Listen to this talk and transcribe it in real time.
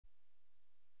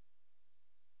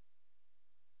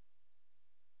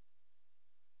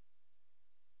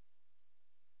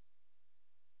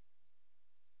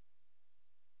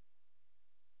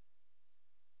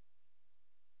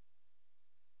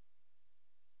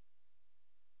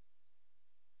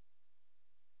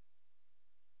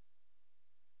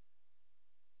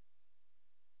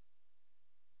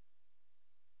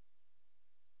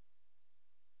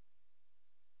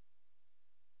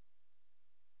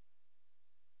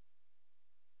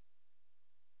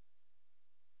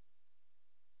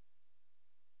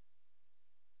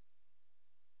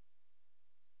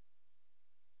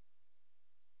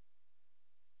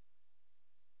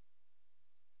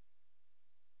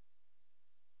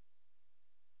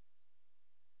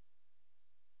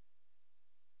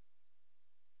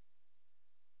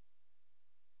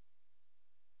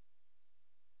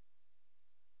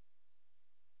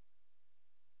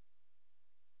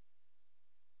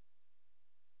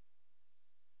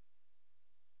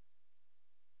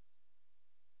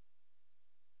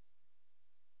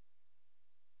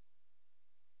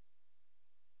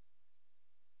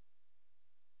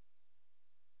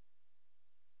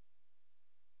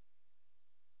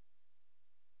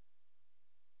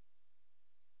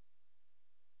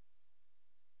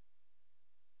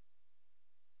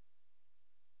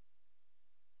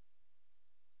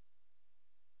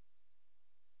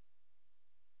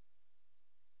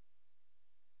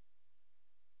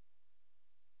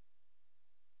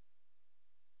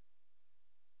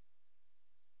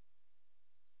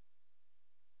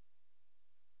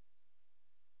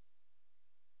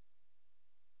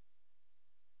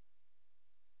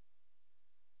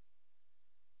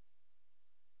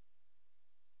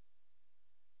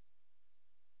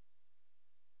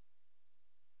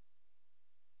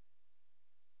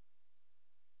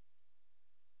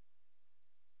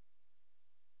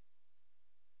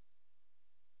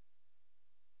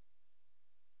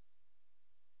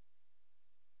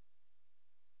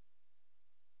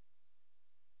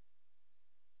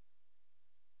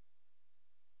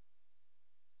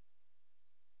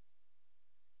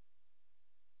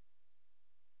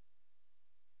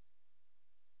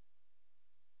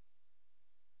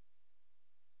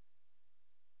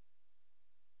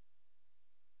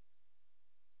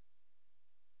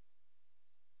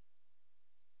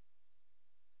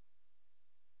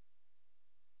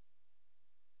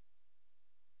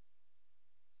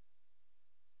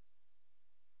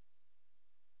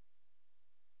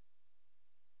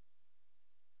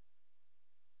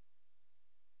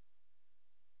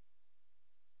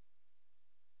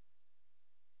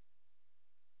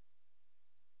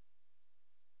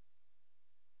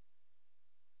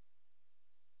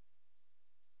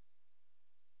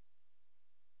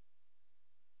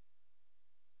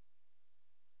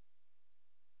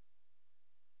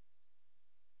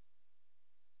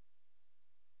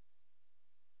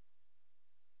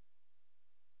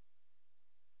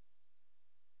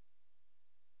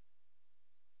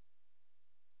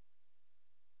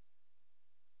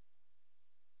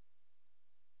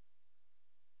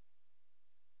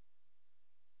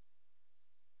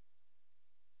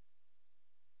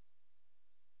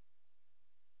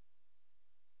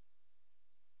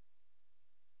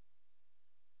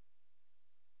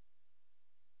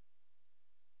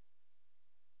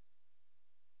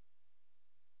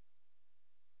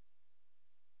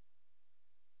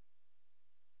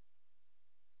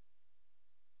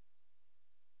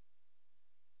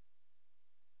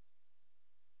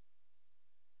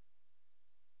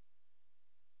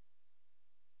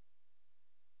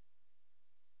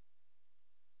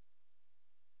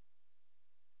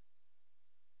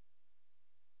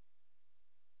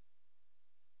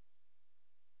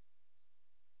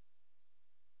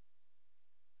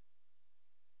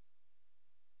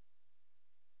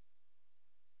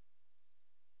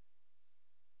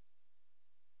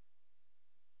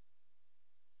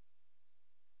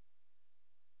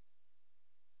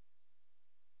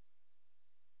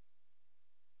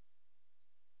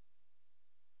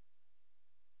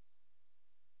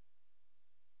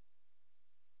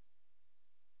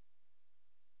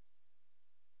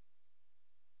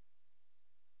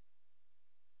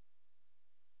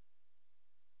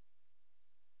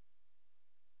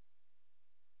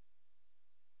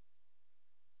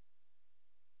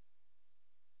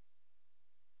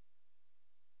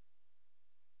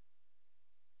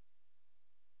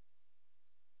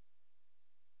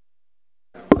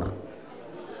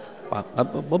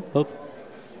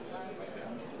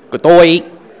Good boy.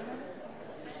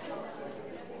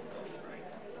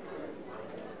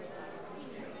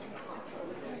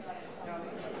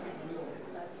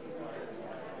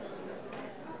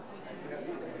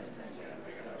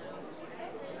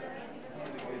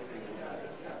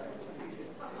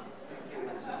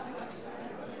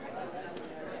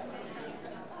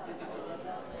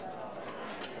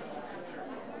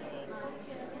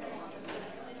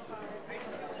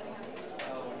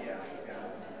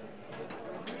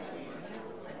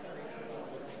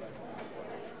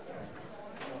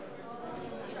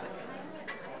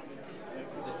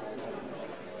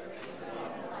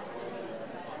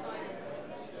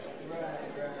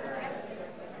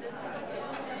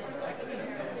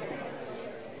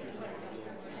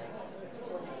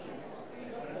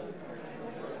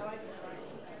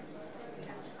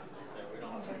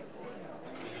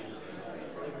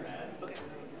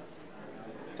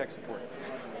 Tech support. Be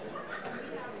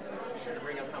sure to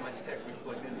bring up how much tech we've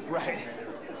plugged in. Right.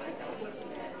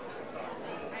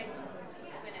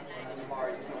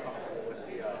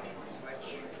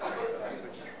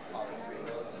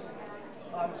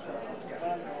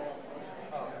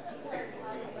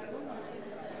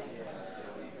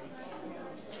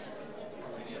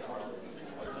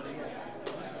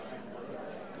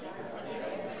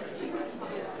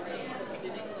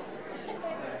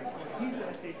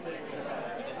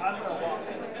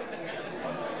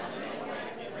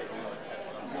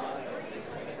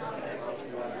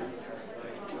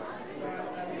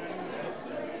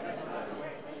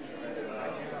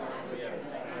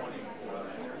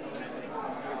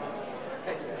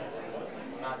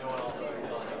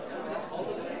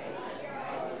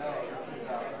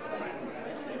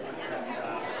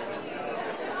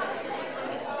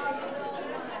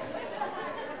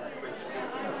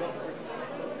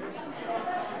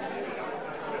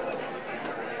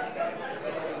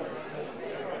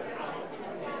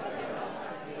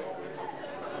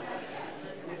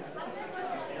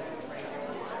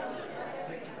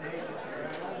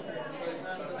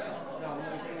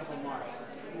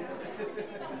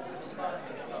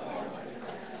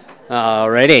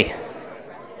 Alrighty.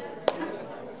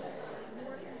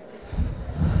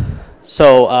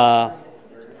 So,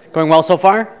 going well so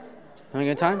far? Having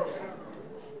a good time?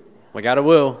 We got a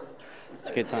woo. It's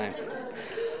a good time.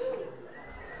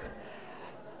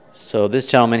 So this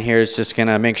gentleman here is just going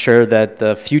to make sure that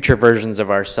the future versions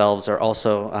of ourselves are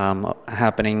also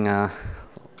happening.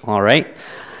 All right.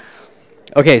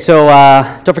 Okay, so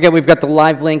don't forget we've got the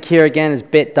live link here again is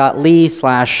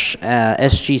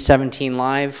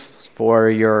bit.ly/SG17live for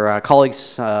your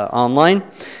colleagues online,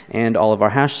 and all of our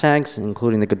hashtags,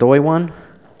 including the Godoy one.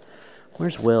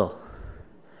 Where's Will?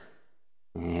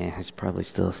 Yeah, he's probably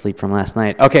still asleep from last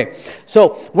night. Okay,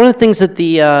 so one of the things that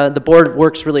the board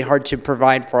works really hard to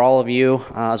provide for all of you,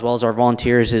 as well as our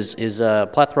volunteers, is a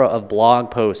plethora of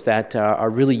blog posts that are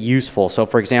really useful. So,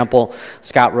 for example,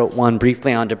 Scott wrote one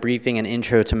briefly on debriefing and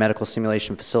intro to medical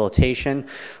simulation facilitation.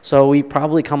 So we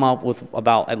probably come up with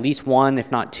about at least one,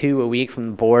 if not two, a week from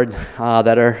the board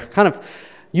that are kind of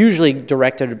usually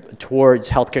directed towards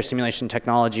healthcare simulation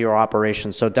technology or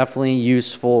operations. So definitely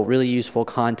useful, really useful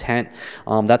content.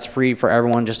 That's free for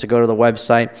everyone just to go to the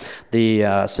website.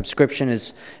 The subscription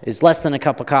is less than a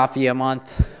cup of coffee a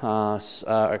month, a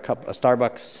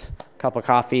Starbucks cup of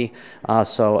coffee.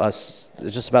 So it's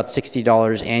just about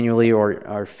 $60 annually, or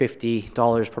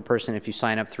 $50 per person if you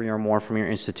sign up 3 or more from your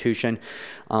institution.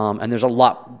 And there's a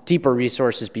lot deeper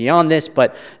resources beyond this,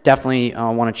 but definitely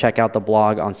want to check out the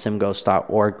blog on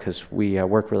SimGHOSTS.org, because we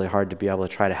work really hard to be able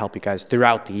to try to help you guys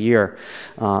throughout the year,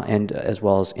 and as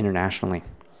well as internationally.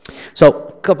 So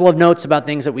a couple of notes about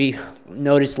things that we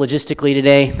noticed logistically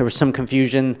today. There was some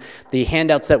confusion. The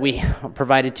handouts that we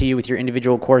provided to you with your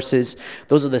individual courses,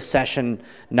 those are the session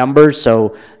numbers.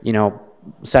 So, you know,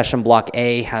 session block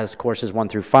A has courses 1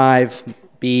 through 5.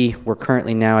 B, we're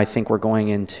currently now, I think we're going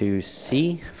into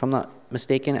C, if I'm not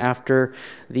mistaken, after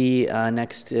the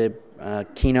next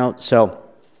keynote. So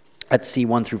that's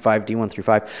C1 through 5, D1 through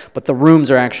 5. But the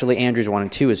rooms are actually, Andrews 1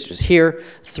 and 2 is just here.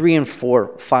 3 and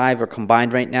 4, 5 are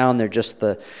combined right now, and they're just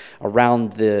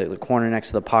around the corner next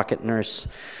to the pocket nurse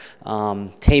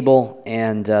table.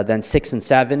 And then 6 and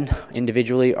 7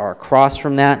 individually are across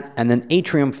from that. And then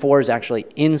Atrium 4 is actually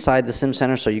inside the Sim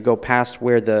Center, so you go past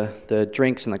where the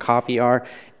drinks and the coffee are,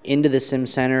 into the Sim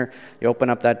Center. You open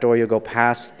up that door, you'll go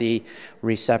past the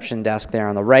reception desk there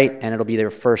on the right, and it'll be their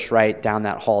first right down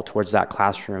that hall towards that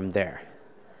classroom there.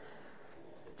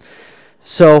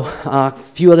 So a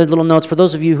few other little notes. For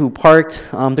those of you who parked,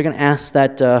 they're going to ask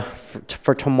that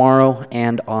for tomorrow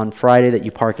and on Friday that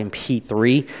you park in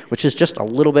P3, which is just a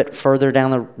little bit further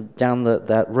down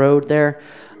that road there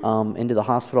into the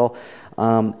hospital.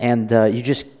 You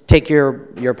just take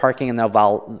your parking and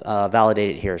they'll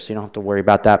validate it here, so you don't have to worry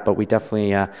about that. But we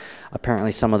definitely,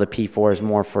 apparently some of the P4 is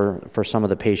more for some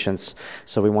of the patients,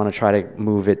 so we want to try to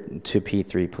move it to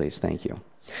P3, please. Thank you.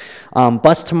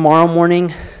 Bus tomorrow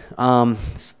morning.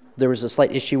 There was a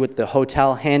slight issue with the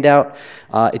hotel handout.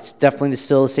 It's definitely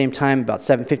still the same time, about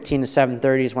 7:15 to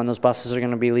 7:30 is when those buses are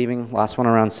going to be leaving. Last one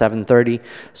around 7:30,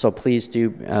 so please do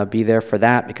be there for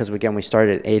that, because again, we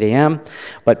started at 8 a.m.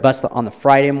 But bus on the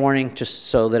Friday morning, just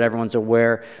so that everyone's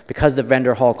aware, because the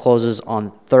vendor hall closes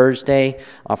on Thursday,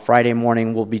 Friday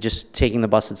morning we'll be just taking the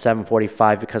bus at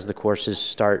 7:45 because the courses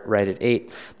start right at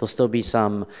 8. There'll still be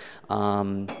some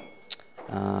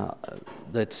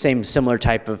the same similar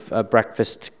type of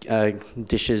breakfast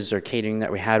dishes or catering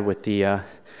that we had with the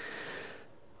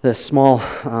small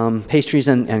pastries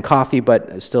and coffee,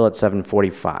 but still at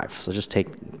 7:45. So just take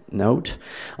note.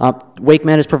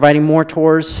 WakeMed is providing more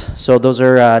tours, so those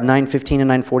are 9:15 to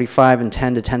 9:45 and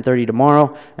 10 to 10:30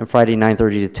 tomorrow, and Friday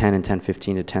 9:30 to 10 and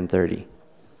 10:15 to 10:30.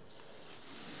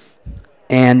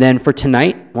 And then for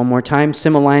tonight, one more time,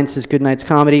 Sim Alliance's Good Nights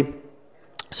Comedy.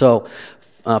 So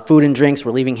food and drinks,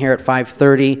 we're leaving here at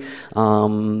 5:30.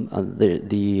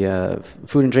 The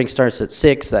food and drink starts at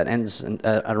 6. That ends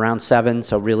at around 7.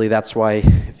 So really that's why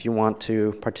if you want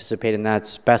to participate in that,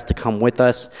 it's best to come with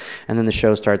us. And then the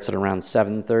show starts at around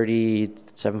 7:30,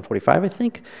 7:45, I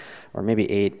think, or maybe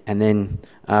 8. And then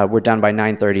we're done by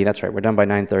 9:30. That's right, we're done by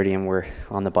 9:30 and we're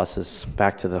on the buses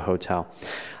back to the hotel.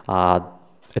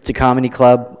 It's a comedy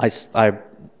club. I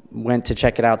went to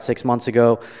check it out 6 months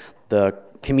ago. The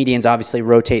comedians obviously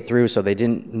rotate through, so they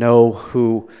didn't know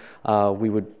who we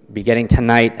would be getting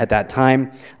tonight at that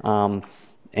time.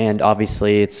 And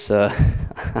obviously it's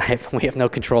we have no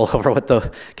control over what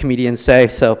the comedians say,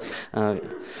 so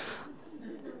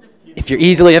if you're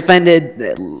easily offended,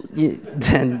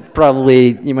 then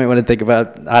probably you might want to think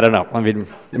about, I don't know, I mean,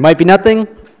 it might be nothing,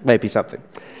 might be something.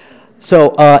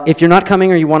 So if you're not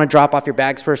coming or you want to drop off your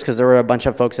bags first, because there were a bunch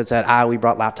of folks that said, we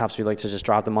brought laptops, we'd like to just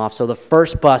drop them off. So the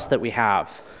first bus that we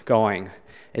have going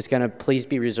is going to please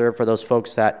be reserved for those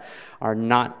folks that are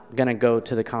not going to go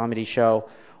to the comedy show,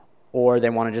 or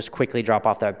they want to just quickly drop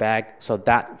off their bag. So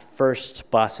that first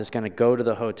bus is going to go to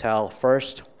the hotel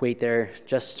first, wait there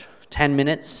just 10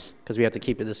 minutes, because we have to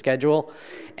keep to the schedule,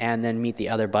 and then meet the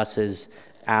other buses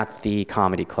at the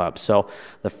comedy club. So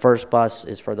the first bus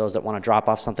is for those that want to drop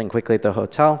off something quickly at the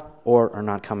hotel or are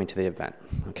not coming to the event,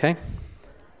 okay?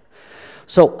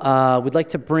 So we'd like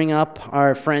to bring up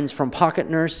our friends from Pocket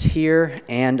Nurse here,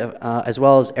 and as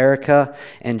well as Erica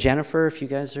and Jennifer, if you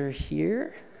guys are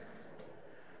here.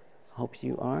 Hope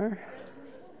you are.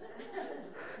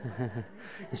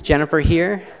 Is Jennifer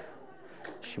here?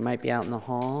 She might be out in the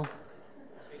hall.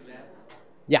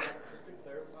 Yeah.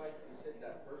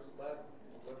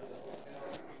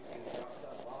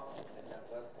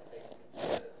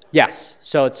 Yes,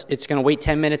 so it's going to wait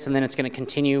 10 minutes and then it's going to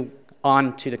continue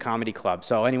on to the comedy club.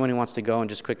 So anyone who wants to go and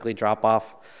just quickly drop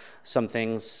off some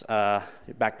things,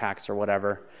 backpacks or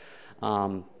whatever,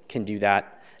 can do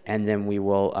that, and then we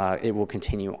will it will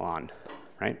continue on,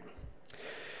 right?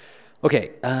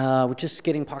 Okay, we're just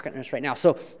getting Pocket Nurse right now.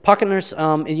 So Pocket Nurse,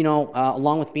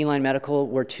 along with Beeline Medical,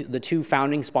 we're the two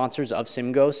founding sponsors of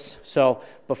SimGHOSTS. So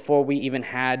before we even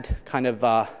had kind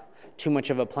of too much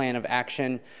of a plan of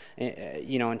action,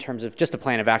 in terms of just a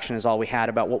plan of action is all we had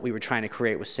about what we were trying to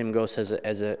create with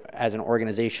SimGHOSTS as an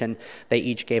organization. They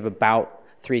each gave about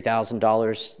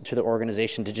 $3,000 to the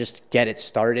organization to just get it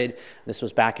started. This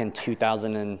was back in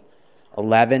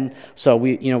 2011. So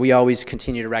we always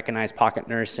continue to recognize Pocket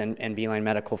Nurse and Beeline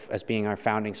Medical as being our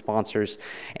founding sponsors.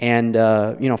 And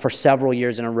for several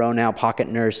years in a row now, Pocket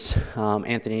Nurse,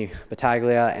 Anthony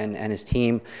Battaglia and his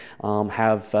team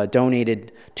have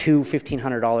donated two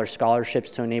 $1,500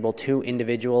 scholarships to enable two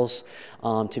individuals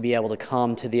to be able to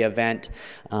come to the event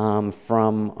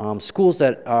from schools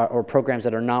that are, or programs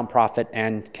that are nonprofit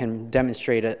and can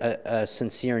demonstrate a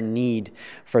sincere need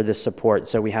for this support.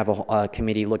 So we have a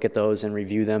committee look at those and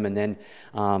review them and then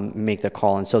make the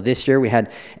call. And so this year we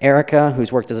had Erica,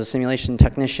 who's worked as a simulation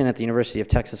technician at the University of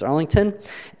Texas Arlington,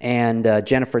 and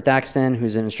Jennifer Thaxton,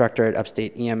 who's an instructor at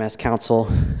Upstate EMS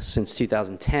Council since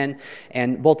 2010.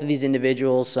 And both of these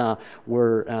individuals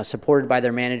were supported by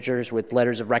their managers with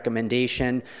letters of recommendation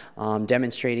simulation,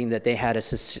 demonstrating that they had a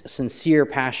sincere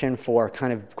passion for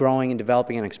kind of growing and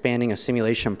developing and expanding a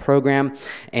simulation program,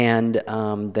 and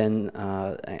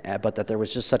but that there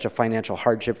was just such a financial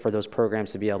hardship for those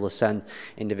programs to be able to send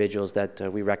individuals that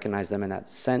we recognize them in that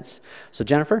sense. So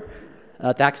Jennifer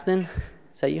Thaxton,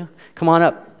 is that you? Come on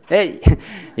up. Hey,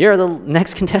 you're the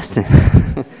next contestant.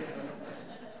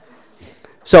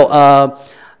 So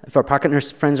if our pocket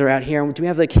nurse friends are out here, do we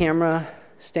have the camera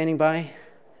standing by?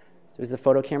 Is the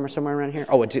photo camera somewhere around here?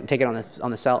 Oh, take it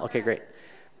on the cell? Okay, great.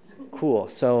 Cool.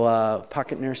 So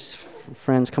pocket nurse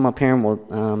friends, come up here, and we're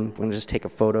going to just take a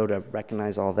photo to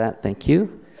recognize all that. Thank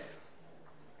you.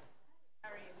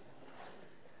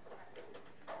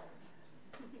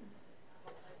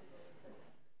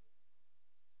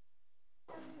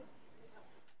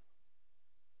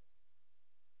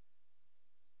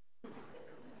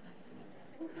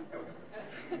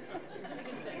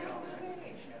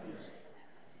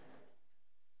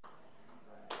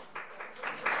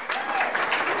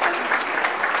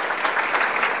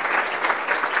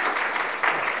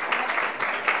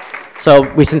 So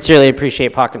we sincerely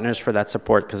appreciate Pocket Nurse for that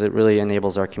support, because it really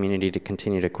enables our community to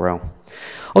continue to grow.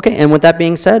 Okay, and with that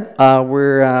being said,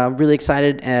 we're really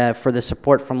excited for the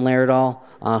support from Laerdal,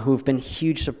 who've been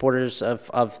huge supporters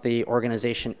of the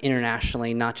organization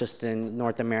internationally, not just in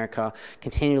North America,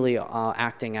 continually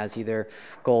acting as either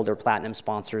gold or platinum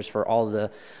sponsors for all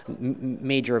the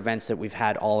major events that we've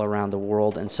had all around the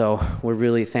world. And so we're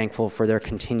really thankful for their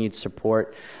continued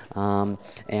support,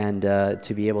 and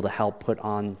to be able to help put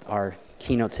on our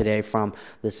keynote today from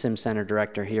the Sim Center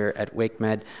Director here at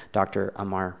WakeMed, Dr.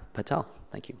 Amar Patel.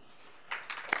 Thank you.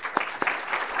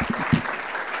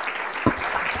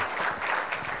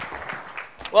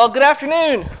 Well, good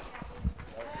afternoon.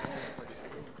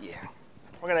 Yeah.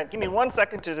 We're going to give me 1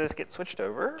 second to just get switched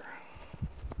over.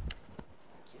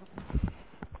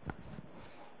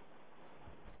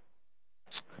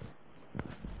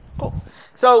 Cool.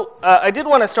 So I did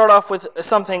want to start off with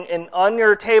something on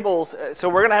your tables. So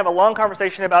we're going to have a long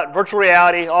conversation about virtual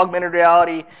reality, augmented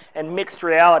reality, and mixed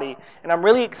reality. And I'm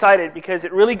really excited because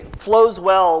it really flows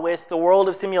well with the world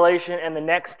of simulation and the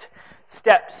next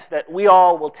steps that we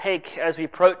all will take as we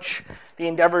approach the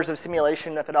endeavors of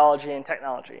simulation methodology and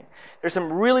technology. There's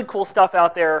some really cool stuff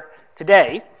out there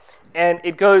today, and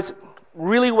it goes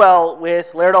really well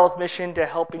with Laerdal's mission to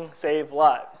helping save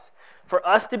lives. For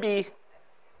us to be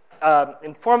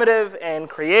informative and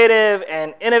creative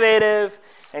and innovative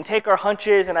and take our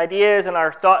hunches and ideas and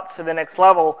our thoughts to the next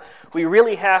level, we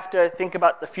really have to think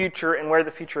about the future and where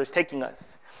the future is taking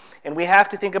us. And we have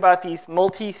to think about these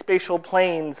multi-spatial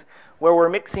planes where we're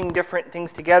mixing different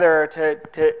things together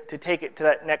to take it to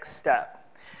that next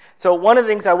step. So one of the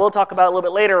things I will talk about a little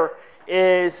bit later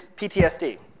is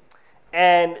PTSD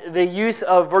and the use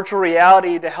of virtual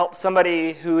reality to help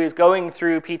somebody who is going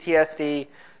through PTSD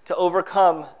to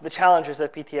overcome the challenges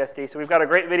of PTSD. So we've got a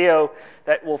great video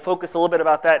that will focus a little bit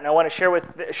about that, and I want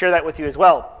to share that with you as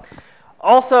well.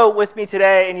 Also with me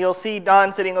today, and you'll see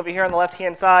Don sitting over here on the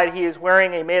left-hand side, he is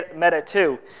wearing a Meta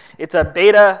 2. It's a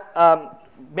beta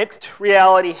mixed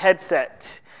reality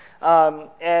headset.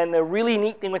 And the really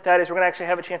neat thing with that is we're going to actually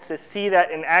have a chance to see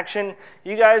that in action.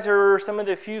 You guys are some of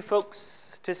the few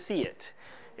folks to see it.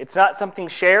 It's not something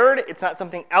shared. It's not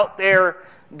something out there.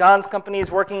 Don's company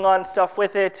is working on stuff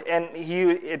with it, and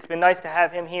it's been nice to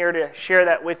have him here to share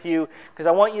that with you, because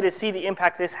I want you to see the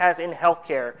impact this has in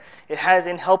healthcare. It has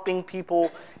in helping people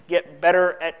get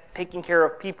better at taking care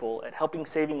of people, at helping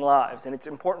saving lives, and it's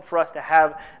important for us to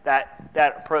have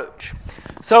that approach.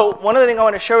 So one other thing I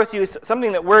want to share with you is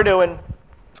something that we're doing,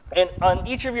 and on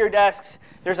each of your desks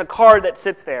there's a card that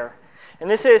sits there, and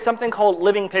this is something called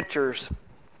Living Pictures.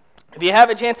 If you have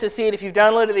a chance to see it, if you've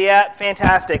downloaded the app,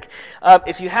 fantastic.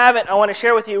 If you haven't, I want to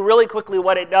share with you really quickly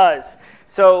what it does.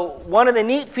 So one of the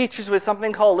neat features with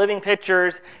something called Living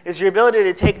Pictures is your ability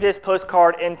to take this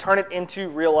postcard and turn it into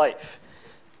real life.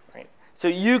 Right? So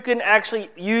you can actually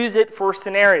use it for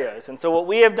scenarios. And so what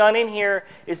we have done in here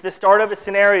is the start of a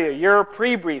scenario. Your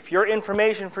pre-brief, your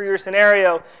information for your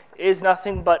scenario is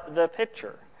nothing but the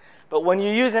picture. But when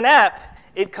you use an app,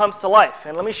 it comes to life.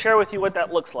 And let me share with you what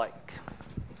that looks like.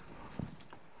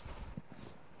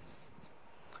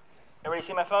 Everybody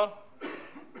see my phone?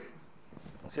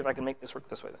 Let's see if I can make this work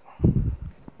this way then.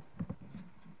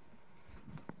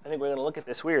 I think we're going to look at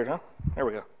this weird, huh? There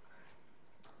we go.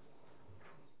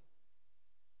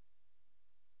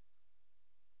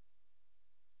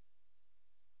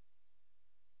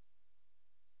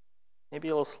 Maybe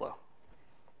a little slow.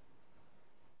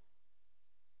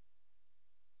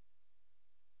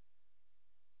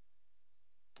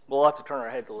 We'll have to turn our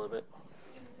heads a little bit.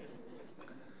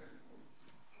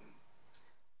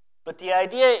 But the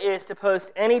idea is to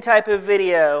post any type of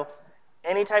video,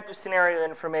 any type of scenario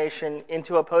information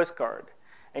into a postcard.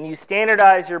 And you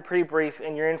standardize your pre-brief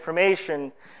and your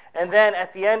information, and then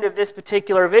at the end of this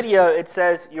particular video, it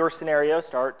says your scenario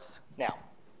starts now.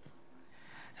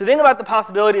 So think about the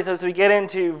possibilities as we get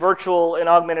into virtual and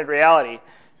augmented reality.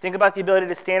 Think about the ability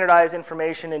to standardize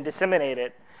information and disseminate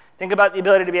it. Think about the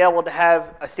ability to be able to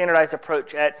have a standardized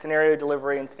approach at scenario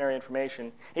delivery and scenario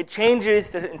information. It changes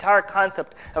the entire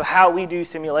concept of how we do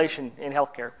simulation in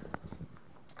healthcare.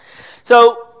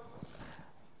 So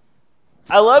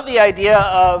I love the idea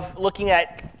of looking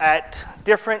at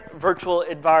different virtual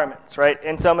environments, right?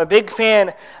 And so I'm a big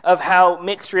fan of how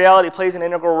mixed reality plays an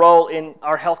integral role in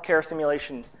our healthcare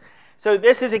simulation. So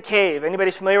this is a cave. Anybody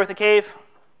familiar with a cave?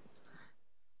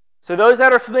 So those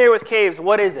that are familiar with caves,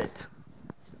 what is it?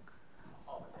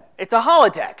 It's a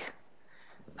holodeck.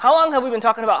 How long have we been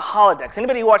talking about holodecks?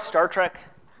 Anybody watch Star Trek?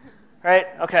 Right?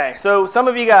 Okay, so some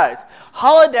of you guys.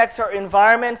 Holodecks are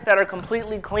environments that are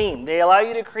completely clean. They allow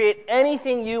you to create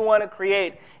anything you want to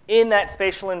create in that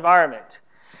spatial environment.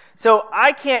 So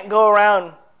I can't go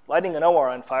around lighting an OR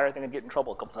on fire. I think I'd get in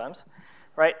trouble a couple times,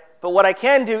 right? But what I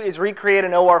can do is recreate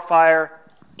an OR fire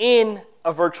in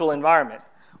a virtual environment.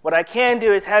 What I can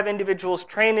do is have individuals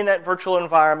trained in that virtual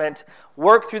environment,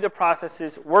 work through the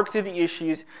processes, work through the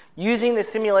issues, using the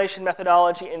simulation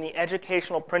methodology and the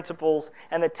educational principles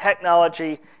and the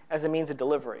technology as a means of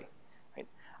delivery. Right?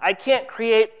 I can't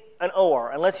create an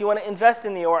OR. Unless you want to invest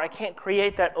in the OR, I can't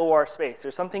create that OR space.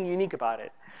 There's something unique about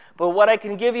it. But what I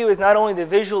can give you is not only the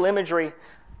visual imagery,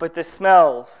 but the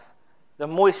smells, the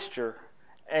moisture,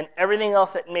 and everything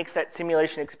else that makes that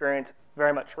simulation experience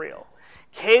very much real.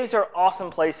 Caves are awesome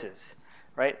places,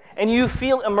 right? And you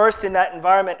feel immersed in that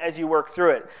environment as you work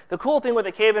through it. The cool thing with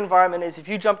a cave environment is if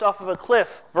you jumped off of a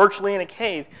cliff virtually in a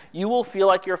cave, you will feel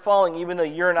like you're falling even though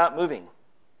you're not moving.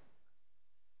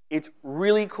 It's a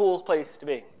really cool place to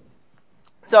be.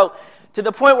 So to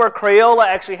the point where Crayola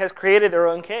actually has created their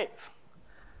own cave.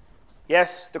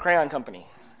 Yes, the crayon company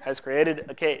has created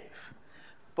a cave.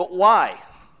 But why?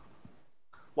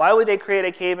 Why would they create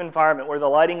a cave environment where the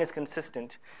lighting is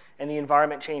consistent and the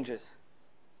environment changes?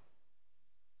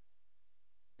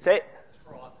 Say it.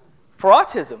 For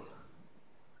autism.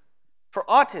 For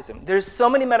autism. There's so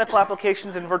many medical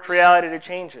applications in virtual reality to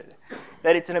change it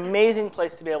that it's an amazing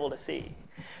place to be able to see.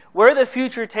 Where the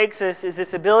future takes us is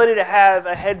this ability to have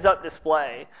a heads-up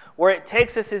display. Where it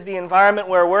takes us is the environment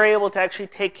where we're able to actually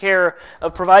take care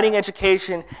of providing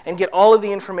education and get all of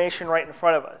the information right in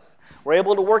front of us. We're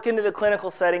able to work into the clinical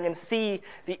setting and see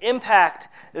the impact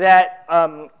that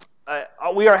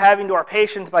we are having to our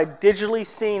patients by digitally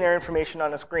seeing their information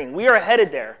on a screen. We are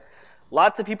headed there.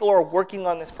 Lots of people are working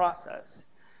on this process.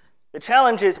 The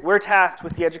challenge is we're tasked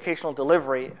with the educational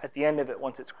delivery at the end of it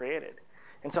once it's created.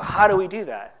 And so how do we do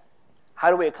that? How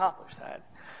do we accomplish that?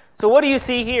 So what do you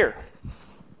see here?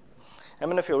 I'm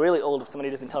going to feel really old if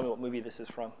somebody doesn't tell me what movie this is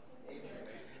from.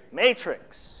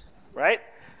 Matrix, right?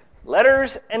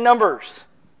 Letters and numbers.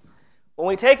 When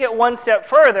we take it one step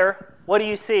further, what do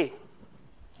you see?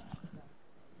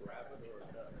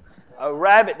 A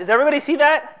rabbit. Does everybody see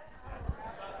that?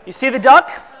 You see the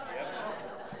duck?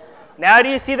 Now do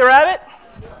you see the rabbit?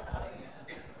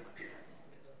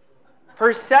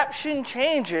 Perception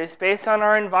changes based on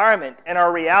our environment and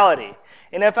our reality.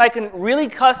 And if I can really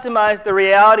customize the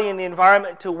reality and the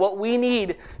environment to what we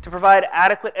need to provide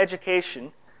adequate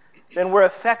education, then we're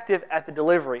effective at the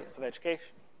delivery of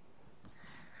education.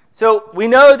 So we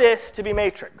know this to be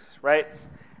Matrix, right?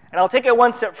 And I'll take it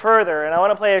one step further, and I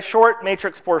want to play a short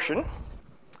Matrix portion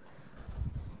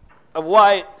of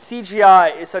why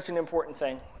CGI is such an important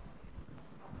thing.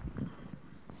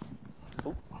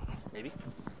 Ooh, maybe.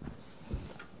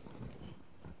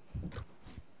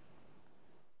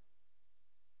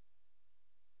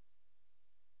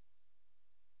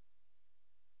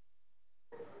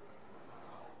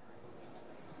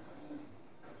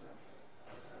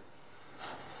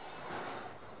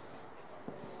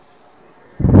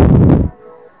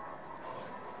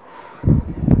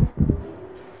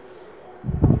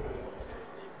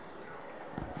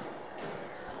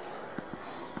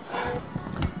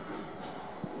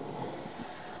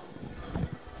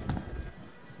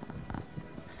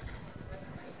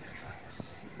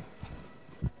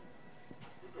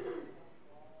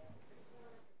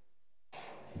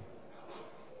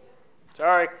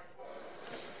 Sorry.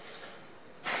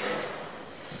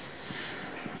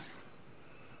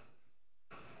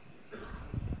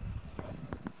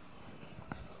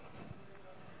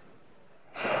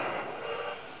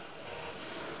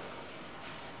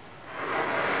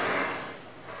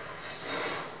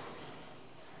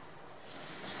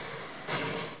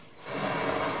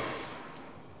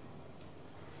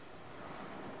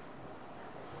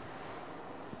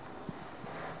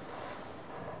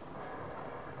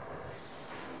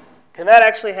 Can that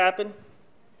actually happen?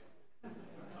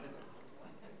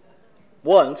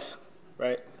 Once,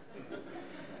 right?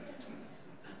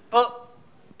 But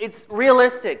it's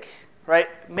realistic, right?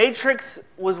 Matrix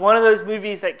was one of those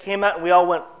movies that came out and we all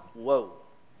went, whoa.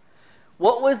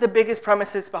 What was the biggest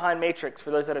premises behind Matrix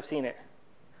for those that have seen it?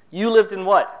 You lived in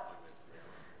what?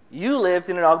 You lived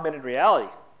in an augmented reality.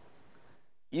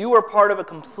 You were part of a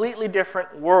completely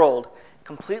different world,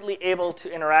 completely able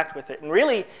to interact with it. And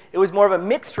really, it was more of a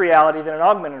mixed reality than an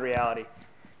augmented reality.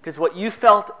 Because what you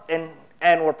felt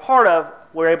and were part of,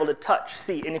 were able to touch,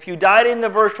 see. And if you died in the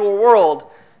virtual world,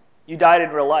 you died in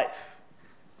real life.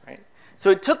 Right?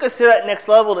 So it took us to that next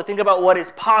level to think about what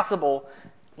is possible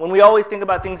when we always think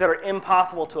about things that are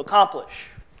impossible to accomplish.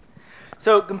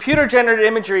 So computer-generated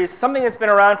imagery is something that's been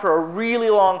around for a really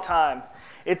long time.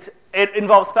 It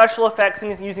involves special effects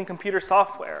and using computer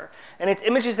software. And it's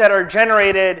images that are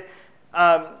generated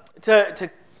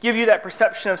to give you that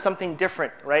perception of something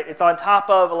different, right? It's on top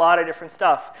of a lot of different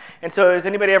stuff. And so has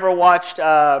anybody ever watched,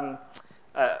 I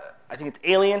think it's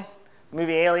Alien, the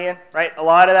movie Alien, right? A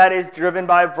lot of that is driven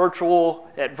by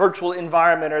that virtual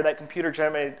environment or that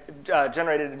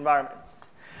computer-generated environments.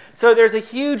 So there's a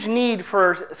huge need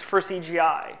for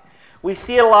CGI. We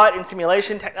see it a lot in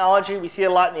simulation technology. We see it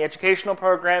a lot in the educational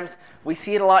programs. We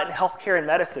see it a lot in healthcare and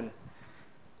medicine,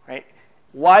 right?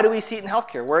 Why do we see it in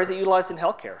healthcare? Where is it utilized in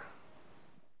healthcare?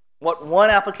 What one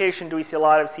application do we see a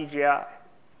lot of CGI?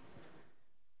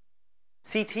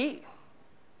 CT,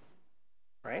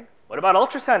 right? What about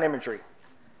ultrasound imagery?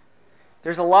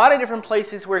 There's a lot of different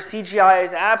places where CGI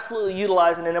is absolutely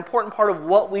utilized and an important part of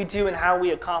what we do and how we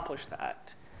accomplish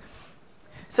that.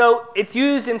 So it's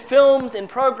used in films, in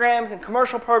programs, in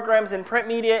commercial programs, in print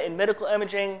media, in medical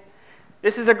imaging.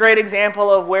 This is a great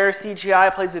example of where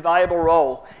CGI plays a valuable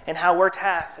role and how we're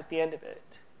tasked at the end of it.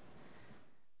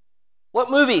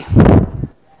 What movie?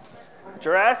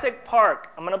 Jurassic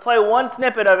Park. I'm going to play one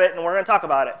snippet of it and we're going to talk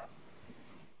about it.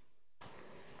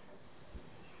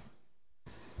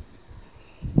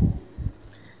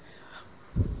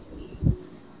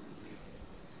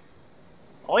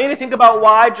 I want you to think about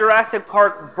why Jurassic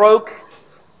Park broke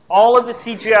all of the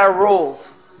CGI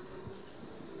rules.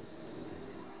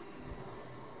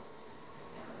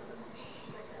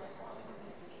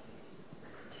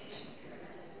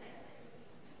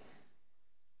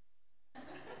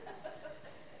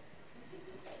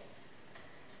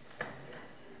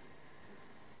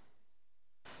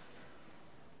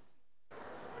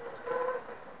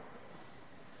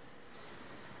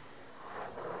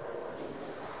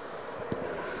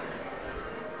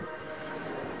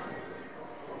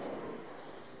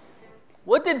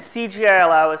 What did CGI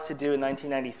allow us to do in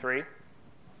 1993? It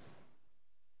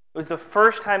was the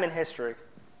first time in history.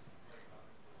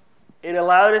 It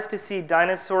allowed us to see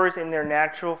dinosaurs in their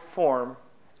natural form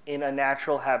in a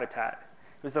natural habitat.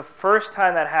 It was the first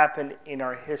time that happened in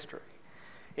our history.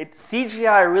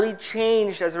 CGI really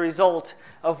changed as a result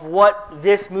of what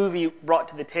this movie brought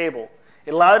to the table.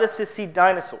 It allowed us to see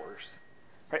dinosaurs.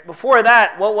 Right? Before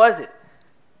that, what was it?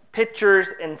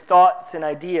 Pictures and thoughts and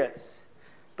ideas.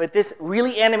 But this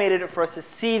really animated it for us to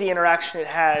see the interaction it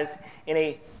has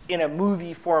in a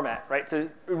movie format, right? So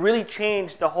it really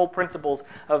changed the whole principles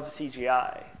of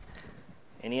CGI.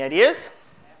 Any ideas?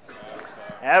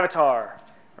 Avatar,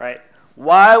 right?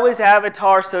 Why was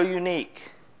Avatar so unique?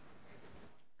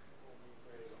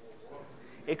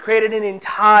 It created an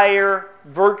entire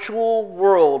virtual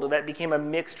world that became a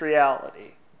mixed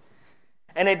reality.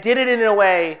 And it did it in a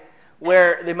way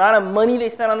where the amount of money they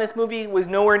spent on this movie was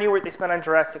nowhere near what they spent on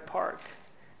Jurassic Park.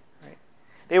 Right?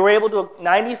 They were able to,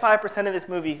 95% of this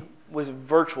movie was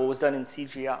virtual, was done in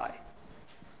CGI.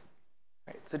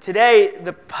 Right? So today,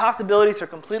 the possibilities are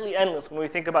completely endless when we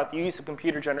think about the use of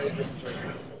computer-generated imagery.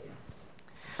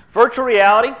 Virtual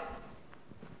reality.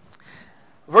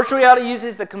 Virtual reality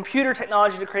uses the computer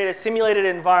technology to create a simulated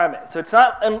environment. So it's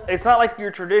not like your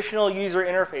traditional user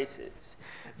interfaces.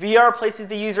 VR places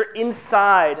the user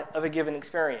inside of a given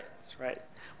experience, right?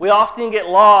 We often get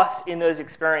lost in those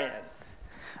experiences.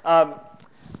 How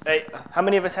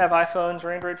many of us have iPhones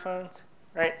or Android phones,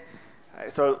 right?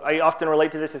 So I often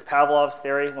relate to this as Pavlov's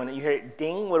theory. When you hear it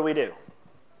ding, what do?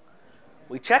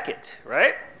 We check it,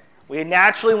 right? We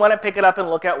naturally want to pick it up and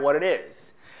look at what it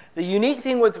is. The unique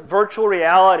thing with virtual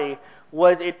reality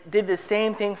was it did the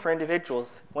same thing for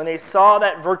individuals. When they saw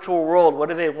that virtual world, what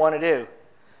do they want to do?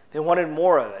 They wanted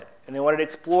more of it, and they wanted to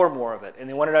explore more of it, and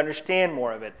they wanted to understand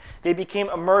more of it. They became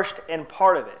immersed and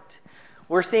part of it.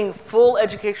 We're seeing full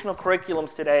educational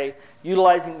curriculums today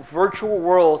utilizing virtual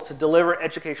worlds to deliver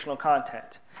educational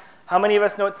content. How many of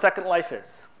us know what Second Life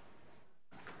is?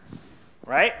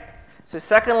 Right? So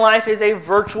Second Life is a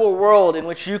virtual world in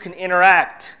which you can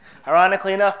interact.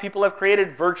 Ironically enough, people have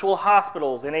created virtual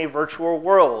hospitals in a virtual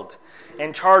world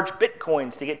and charge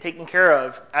bitcoins to get taken care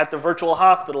of at the virtual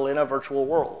hospital in a virtual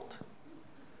world.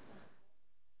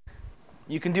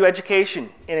 You can do education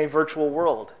in a virtual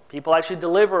world. People actually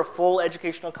deliver full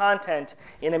educational content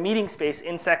in a meeting space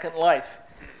in Second Life,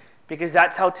 because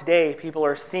that's how today people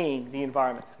are seeing the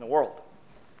environment in the world.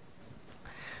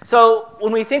 So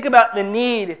when we think about the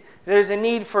need, there's a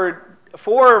need for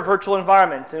virtual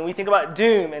environments, and we think about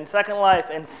Doom and Second Life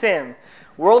and Sim.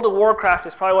 World of Warcraft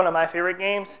is probably one of my favorite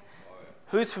games.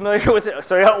 Who's familiar with it?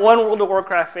 So I got one World of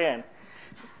Warcraft fan.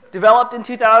 Developed in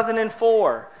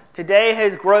 2004. Today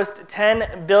has grossed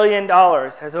 $10 billion,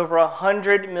 has over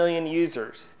 100 million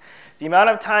users. The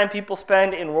amount of time people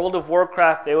spend in World of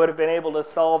Warcraft, they would have been able to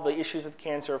solve the issues with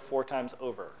cancer 4 times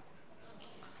over.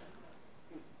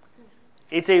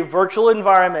 It's a virtual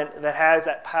environment that has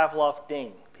that Pavlov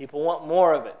ding. People want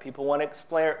more of it. People want to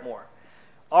explore it more.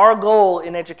 Our goal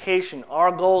in education,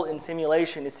 our goal in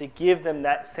simulation is to give them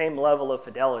that same level of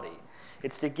fidelity.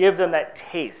 It's to give them that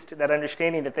taste, that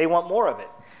understanding that they want more of it.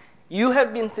 You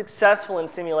have been successful in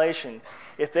simulation.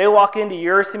 If they walk into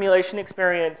your simulation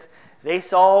experience, they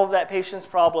solve that patient's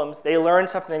problems, they learn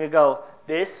something and go,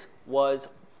 this was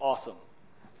awesome.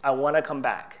 I want to come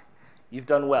back. You've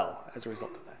done well as a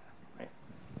result of that. Right?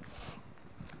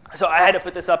 So I had to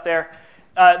put this up there.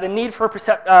 The need for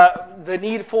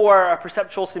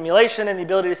perceptual simulation and the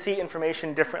ability to see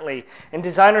information differently. And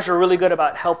designers are really good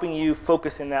about helping you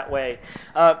focus in that way.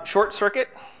 Short circuit?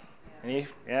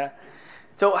 Yeah.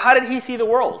 So how did he see the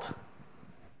world?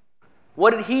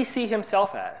 What did he see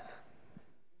himself as?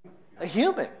 A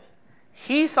human.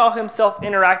 He saw himself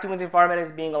interacting with the environment as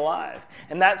being alive.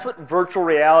 And that's what virtual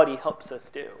reality helps us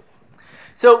do.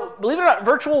 So believe it or not,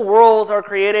 virtual worlds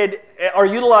are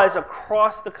utilized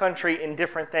across the country in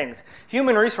different things.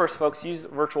 Human resource folks use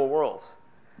virtual worlds.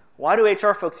 Why do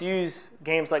HR folks use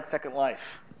games like Second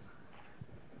Life?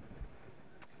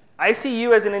 I see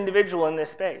you as an individual in this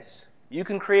space. You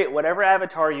can create whatever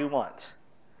avatar you want.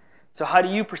 So how do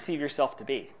you perceive yourself to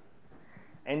be?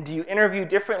 And do you interview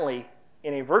differently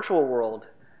in a virtual world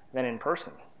than in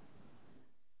person?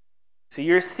 So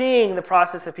you're seeing the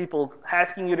process of people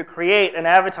asking you to create an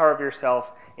avatar of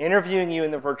yourself, interviewing you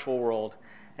in the virtual world,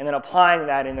 and then applying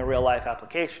that in the real-life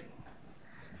application.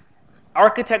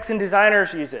 Architects and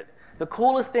designers use it. The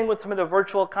coolest thing with some of the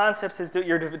virtual concepts is that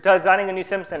you're designing a new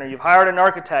sim center. You've hired an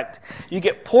architect. You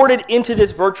get ported into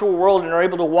this virtual world and are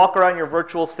able to walk around your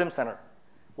virtual sim center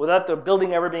without the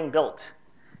building ever being built.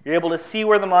 You're able to see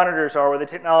where the monitors are, where the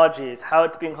technology is, how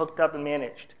it's being hooked up and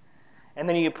managed. And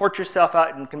then you port yourself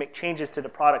out and can make changes to the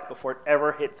product before it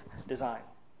ever hits design.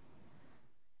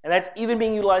 And that's even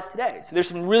being utilized today. So there's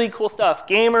some really cool stuff.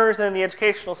 Gamers and the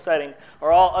educational setting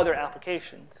are all other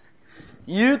applications.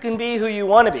 You can be who you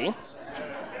want to be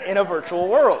in a virtual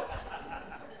world,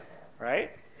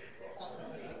 right?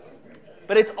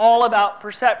 But it's all about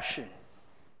perception.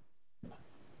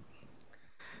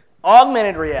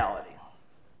 Augmented reality.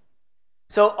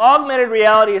 So augmented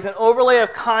reality is an overlay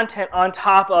of content on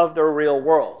top of the real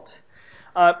world.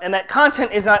 And that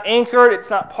content is not anchored, it's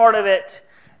not part of it,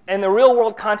 and the real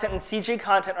world content and CG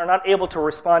content are not able to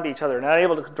respond to each other, not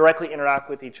able to directly interact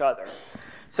with each other.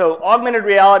 So augmented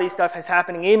reality stuff is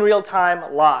happening in real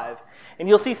time, live. And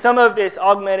you'll see some of this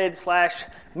augmented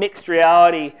 / mixed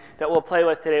reality that we'll play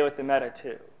with today with the Meta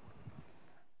 2.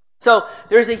 So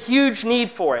there's a huge need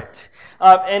for it.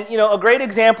 And a great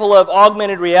example of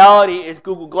augmented reality is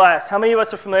Google Glass. How many of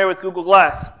us are familiar with Google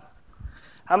Glass?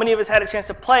 How many of us had a chance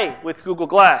to play with Google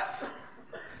Glass?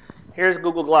 Here's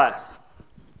Google Glass.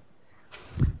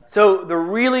 So the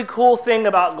really cool thing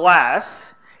about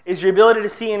Glass is your ability to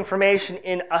see information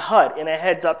in a HUD, in a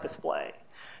heads-up display.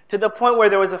 To the point where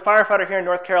there was a firefighter here in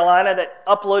North Carolina that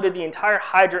uploaded the entire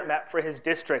hydrant map for his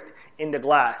district into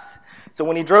Glass. So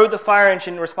when he drove the fire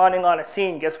engine responding on a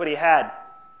scene, guess what he had?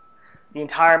 The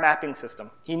entire mapping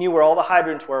system. He knew where all the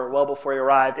hydrants were well before he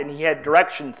arrived, and he had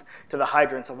directions to the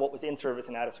hydrants of what was in service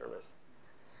and out of service.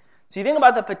 So you think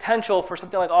about the potential for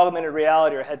something like augmented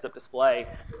reality or heads-up display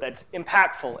that's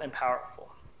impactful and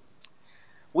powerful.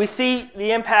 We see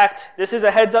the impact. This is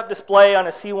a heads-up display on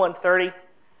a C-130.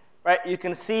 Right? You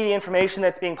can see the information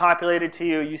that's being populated to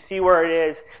you. You see where it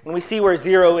is, and we see where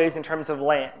 0 is in terms of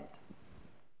land.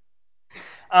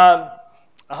 I'll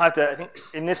have to, I think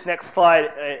in this next slide,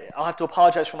 I'll have to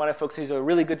apologize for one of my folks who's a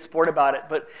really good sport about it,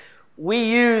 but we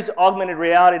use augmented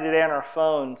reality today on our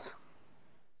phones.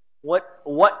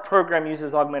 What program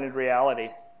uses augmented reality?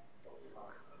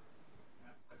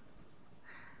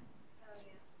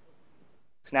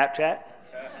 Snapchat?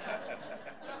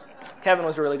 Kevin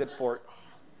was a really good sport.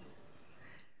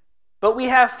 But we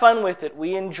have fun with it.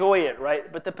 We enjoy it,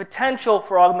 right? But the potential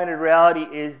for augmented reality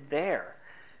is there.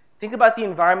 Think about the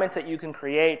environments that you can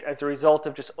create as a result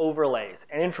of just overlays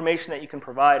and information that you can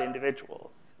provide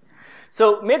individuals.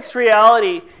 So mixed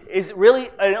reality is really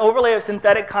an overlay of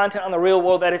synthetic content on the real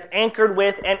world that is anchored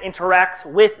with and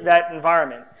interacts with that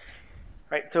environment.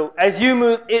 Right? So as you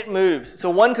move, it moves. So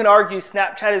one could argue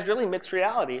Snapchat is really mixed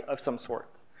reality of some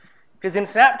sort. Because in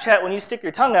Snapchat, when you stick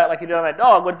your tongue out like you did on that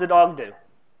dog, what does the dog do?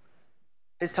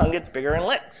 His tongue gets bigger and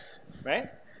licks, right?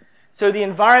 So the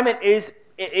environment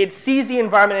it sees the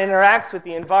environment and interacts with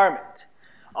the environment.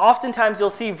 Oftentimes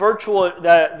you'll see the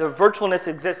virtualness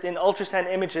exist in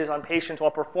ultrasound images on patients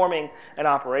while performing an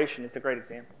operation. It's a great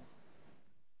example.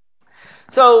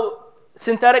 So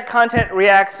synthetic content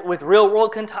reacts with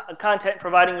real-world content,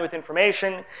 providing you with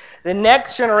information. The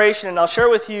next generation, and I'll share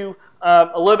with you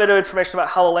a little bit of information about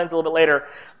HoloLens a little bit later,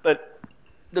 but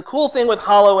the cool thing with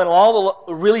Holo and all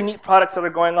the really neat products that are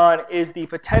going on is the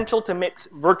potential to mix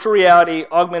virtual reality,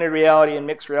 augmented reality, and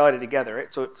mixed reality together.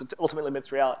 Right? So it's ultimately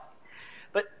mixed reality.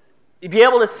 But you'd be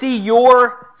able to see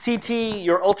your CT,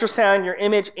 your ultrasound, your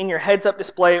image in your heads-up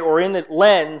display or in the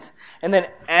lens, and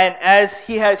as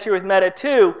he has here with Meta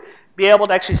 2, be able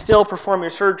to actually still perform your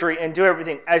surgery and do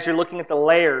everything as you're looking at the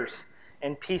layers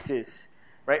and pieces.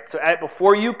 Right? So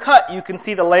before you cut, you can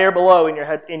see the layer below in your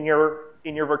head, in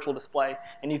your virtual display,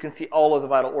 and you can see all of the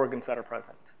vital organs that are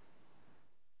present.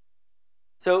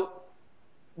 So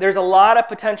there's a lot of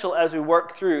potential as we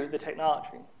work through the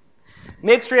technology.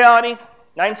 Mixed reality,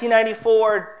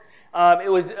 1994.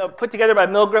 It was put together by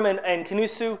Milgram and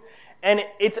Kanusu, and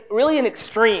it's really an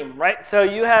extreme, right? So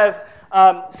you have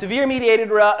severe mediated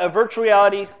virtual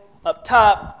reality up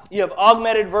top, you have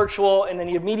augmented virtual, and then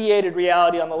you have mediated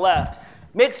reality on the left.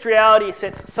 Mixed reality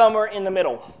sits somewhere in the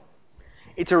middle.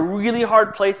 It's a really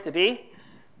hard place to be.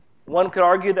 One could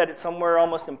argue that it's somewhere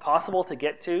almost impossible to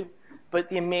get to, but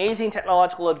the amazing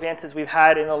technological advances we've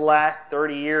had in the last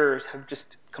 30 years have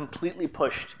just completely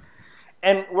pushed.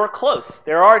 And we're close.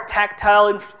 There are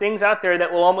tactile things out there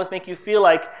that will almost make you feel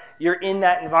like you're in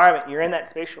that environment, you're in that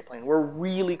spatial plane. We're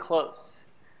really close.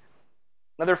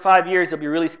 Another 5 years, you'll be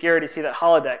really scared to see that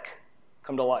holodeck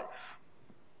come to life.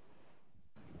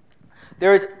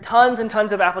 There's tons and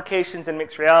tons of applications in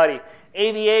mixed reality.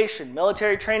 Aviation,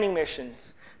 military training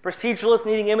missions, proceduralists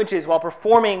needing images while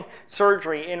performing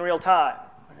surgery in real time.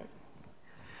 Right?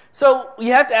 So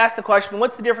you have to ask the question,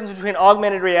 what's the difference between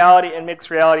augmented reality and mixed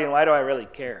reality, and why do I really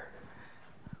care?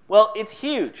 Well, it's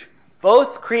huge.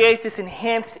 Both create this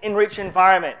enhanced, enriched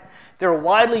environment. They're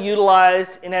widely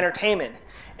utilized in entertainment,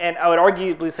 and I would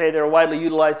arguably say they're widely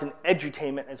utilized in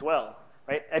edutainment as well.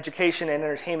 Right? Education and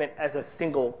entertainment as a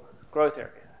single growth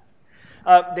area.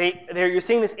 You're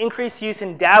seeing this increased use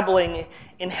in dabbling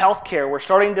in healthcare. We're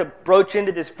starting to broach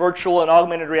into this virtual and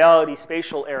augmented reality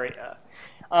spatial area.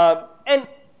 And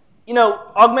you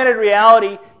know, augmented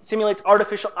reality simulates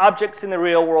artificial objects in the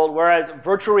real world, whereas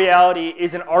virtual reality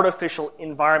is an artificial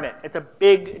environment. It's a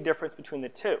big difference between the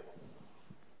two.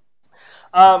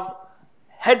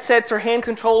 Headsets or hand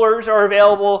controllers are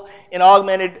available in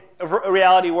augmented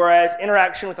reality, whereas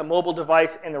interaction with a mobile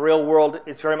device in the real world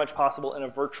is very much possible in a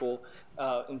virtual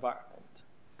environment.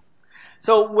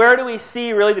 So where do we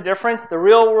see really the difference? The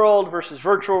real world versus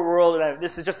virtual world, and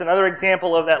this is just another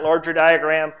example of that larger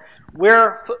diagram.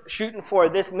 We're shooting for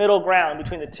this middle ground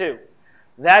between the two.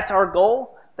 That's our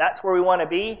goal. That's where we want to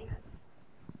be.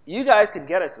 You guys can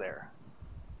get us there.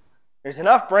 There's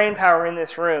enough brain power in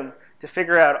this room to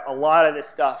figure out a lot of this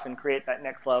stuff and create that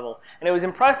next level. And it was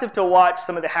impressive to watch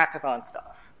some of the hackathon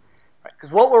stuff.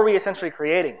 Because what were we essentially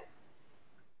creating?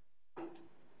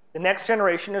 The next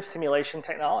generation of simulation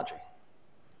technology.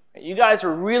 You guys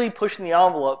are really pushing the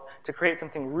envelope to create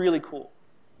something really cool.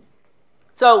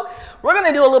 So we're going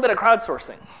to do a little bit of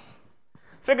crowdsourcing.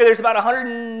 Figure there's about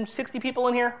 160 people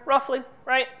in here, roughly,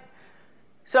 right?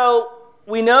 So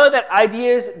we know that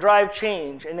ideas drive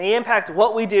change, and they impact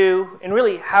what we do and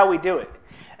really how we do it.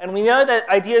 And we know that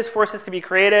ideas force us to be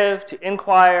creative, to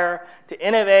inquire, to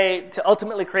innovate, to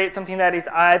ultimately create something that is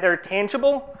either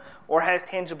tangible or has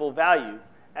tangible value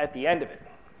at the end of it.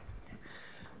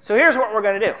 So here's what we're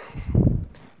going to do.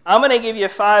 I'm going to give you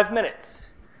 5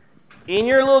 minutes. In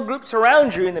your little groups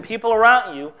around you and the people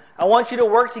around you, I want you to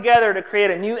work together to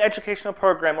create a new educational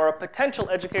program or a potential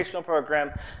educational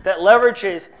program that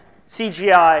leverages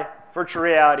CGI, virtual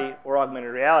reality, or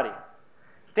augmented reality.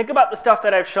 Think about the stuff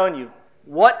that I've shown you.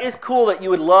 What is cool that you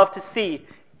would love to see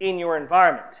in your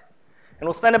environment? And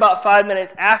we'll spend about 5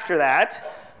 minutes after that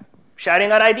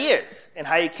shouting out ideas and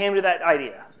how you came to that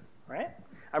idea, right?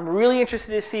 I'm really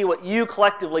interested to see what you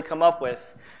collectively come up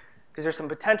with because there's some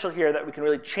potential here that we can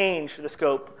really change the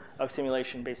scope of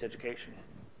simulation-based education.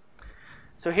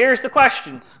 So here's the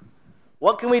questions.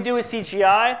 What can we do with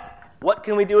CGI? What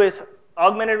can we do with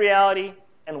augmented reality?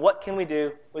 And what can we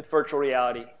do with virtual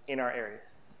reality in our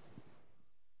areas?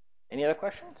 Any other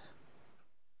questions?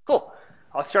 Cool.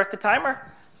 I'll start the timer.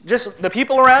 Just the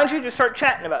people around you, just start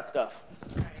chatting about stuff.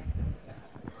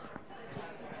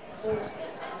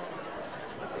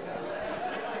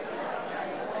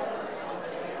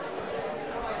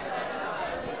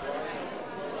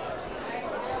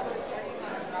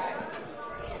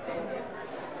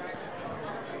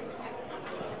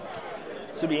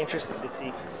 This would be interesting to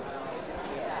see.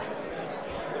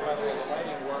 By the way, the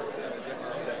lighting works in a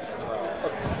general setting as well.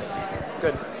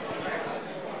 Okay. Good.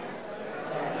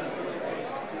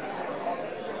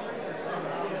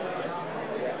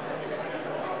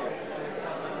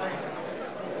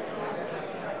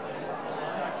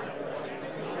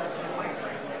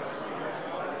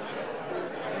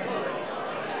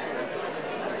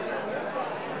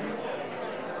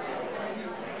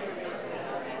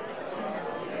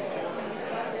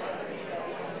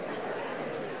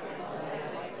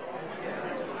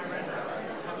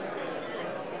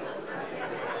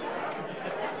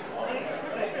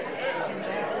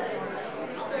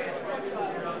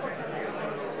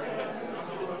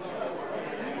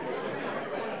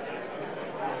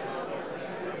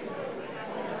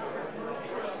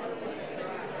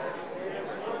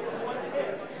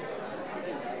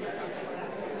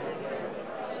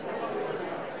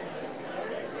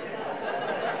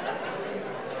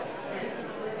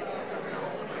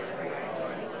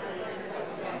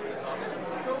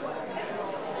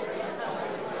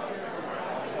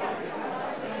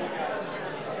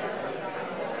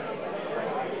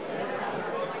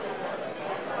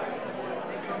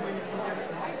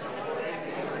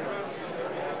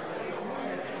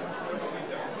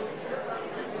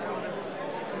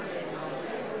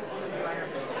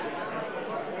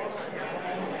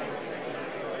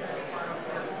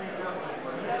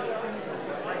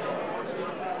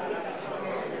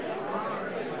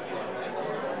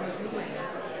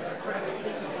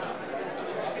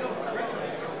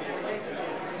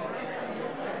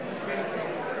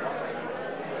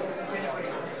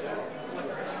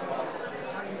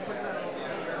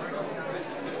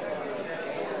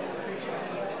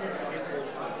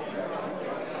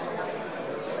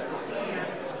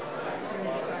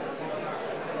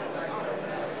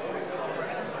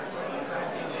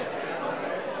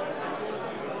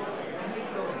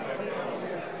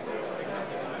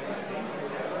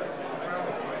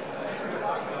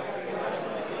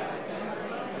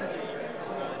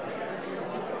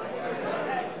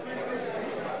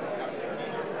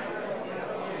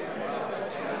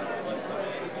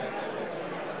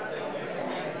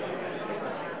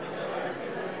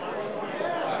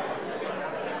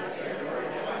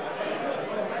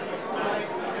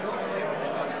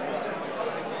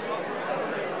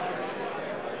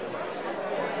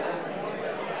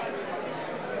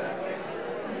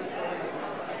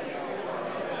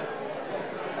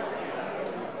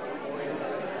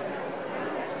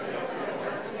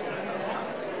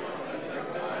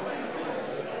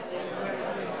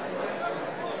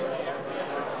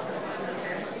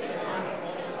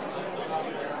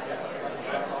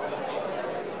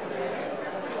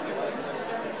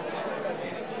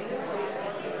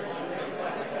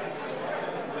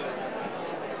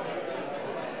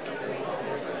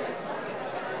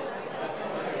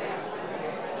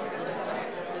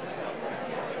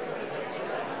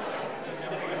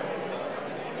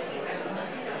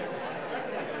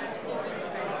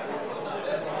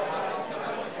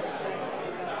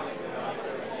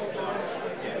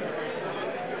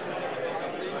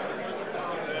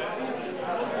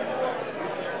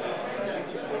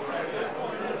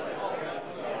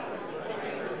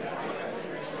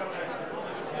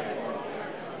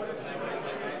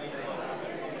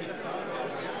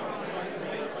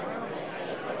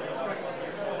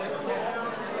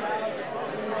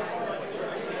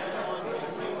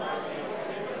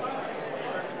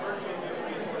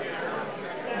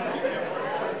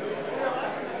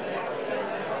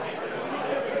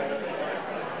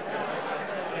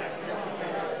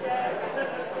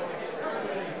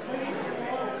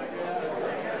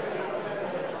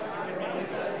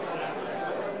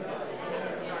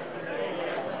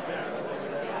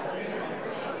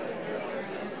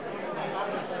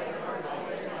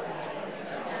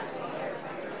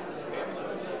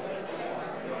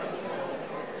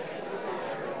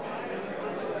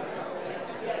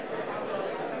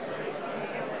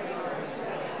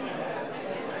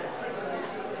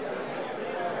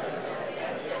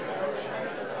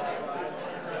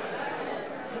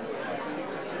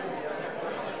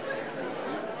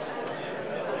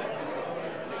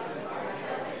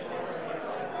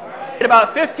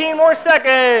 About 15 more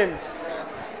seconds.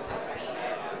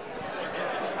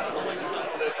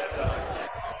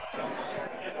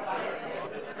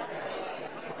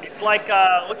 It's like,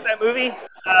 what's that movie?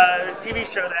 There's a TV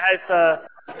show that has the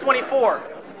 24.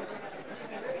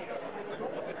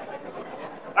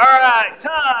 All right,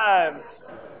 time.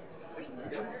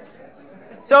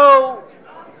 So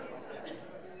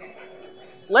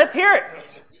let's hear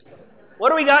it.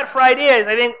 What do we got for ideas?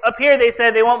 I think up here they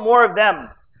said they want more of them.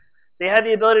 If they had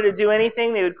the ability to do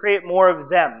anything, they would create more of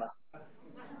them.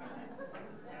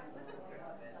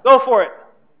 Go for it.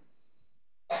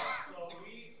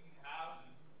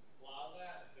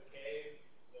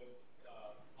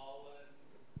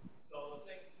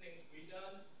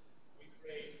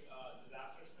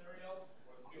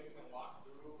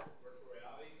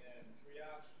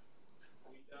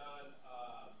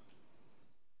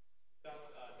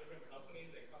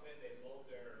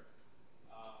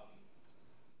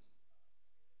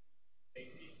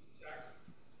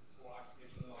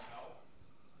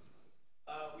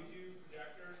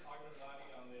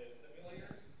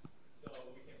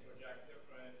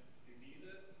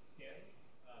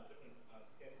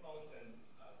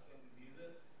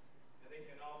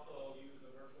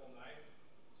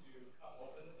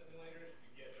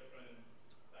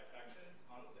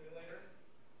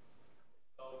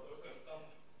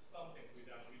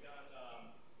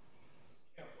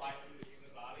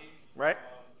 Right.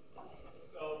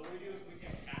 So we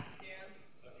can CAT scan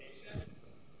a patient.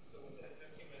 So within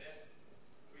 15 minutes,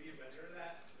 3D render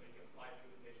that, so you can fly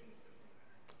through the patient in 15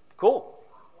 minutes. Cool.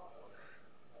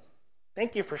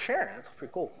 Thank you for sharing. That's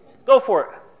pretty cool. Go for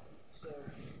it. So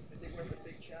I think one of the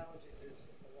big challenges is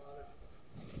a lot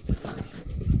of.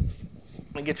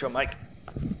 Let me get you a mic.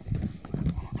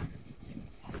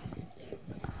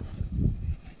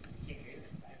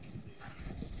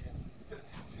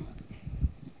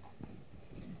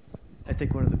 I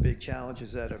think one of the big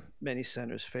challenges that many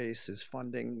centers face is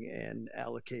funding and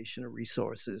allocation of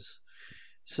resources.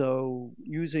 So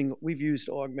we've used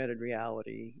augmented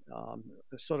reality,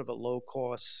 sort of a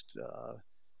low-cost,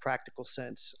 practical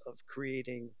sense of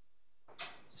creating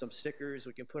some stickers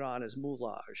we can put on as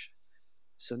moulage.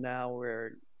 So now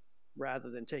rather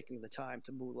than taking the time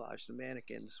to moulage the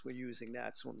mannequins, we're using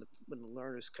that. So when the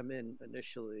learners come in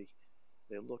initially,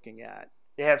 they're looking at.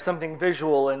 They have something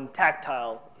visual and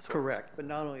tactile. Correct. But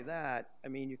not only that, I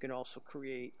mean, you can also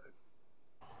create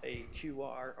a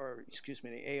QR, or excuse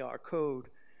me, an AR code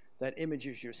that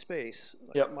images your space.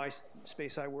 Like yep. My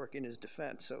space I work in is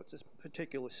defense, so it's a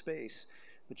particular space.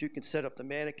 But you can set up the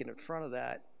mannequin in front of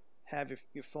that, have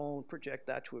your phone project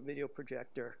that to a video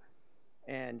projector,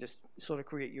 and just sort of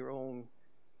create your own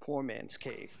poor man's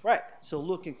cave. Right. So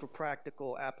looking for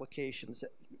practical applications,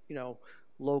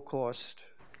 low cost,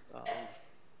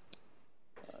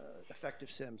 effective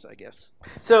sims, I guess.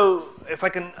 So if I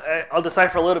can, I'll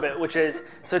decipher a little bit, which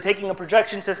is, so taking a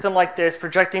projection system like this,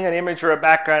 projecting an image or a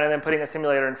background, and then putting a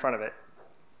simulator in front of it.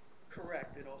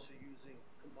 Correct, and also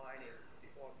combining the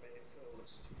augmented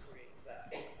codes to create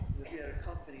that. If you had a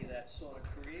company that's sort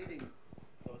of creating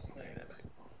those things,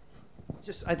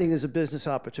 I think there's a business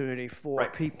opportunity for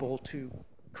right. people to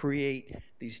create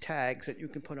these tags that you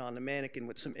can put on the mannequin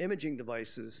with some imaging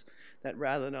devices that,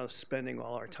 rather than us spending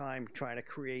all our time trying to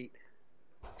create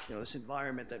this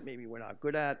environment that maybe we're not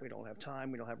good at, we don't have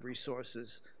time, we don't have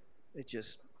resources, it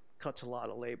just cuts a lot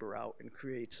of labor out and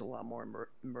creates a lot more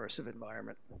immersive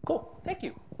environment. Cool, thank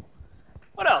you.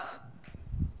 What else?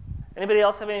 Anybody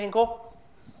else have anything cool?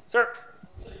 Sir?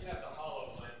 So you have the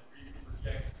HoloLens where you can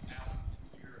project out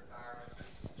into your environment.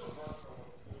 It's still virtual what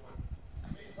it's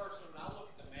doing. Me personally, when I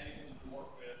look at the mannequins we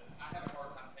work with, I have a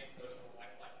hard time taking those for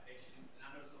lifelike patients, and I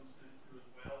know some students do as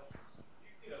well. You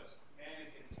get a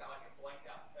mannequin, it's got like a blanked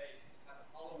out face, and the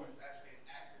HoloLens is actually an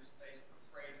actor's face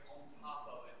portrayed on top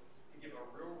of it to give a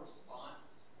real response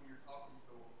when you're talking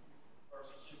to them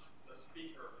versus just the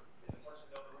speaker and the person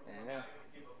in the room. Yeah. It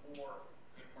would give a more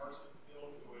immersive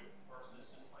feel to it versus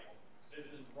just like,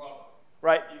 this is rubber.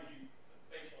 Right. It gives you the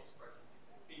facial expressions.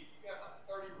 You got like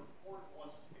 30 recorded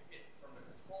ones that you can hit from the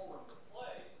controller to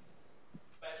play,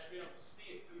 but actually be able to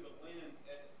see it through the lens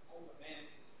as it's on the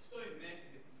mannequin. You still need the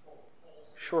mannequin to control the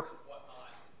pulse Sure. and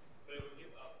whatnot, but it would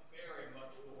give a very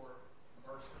much more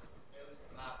immersive, at least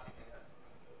in my opinion.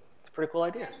 It's a pretty cool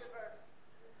idea.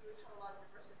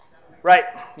 Right,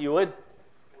 you would.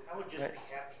 I would just be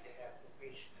happy to have the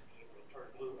patient be able to turn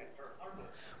blue and turn purple.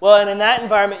 Well, and in that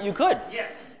environment, you could.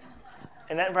 Yes.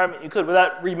 In that environment, you could,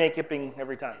 without remake-ipping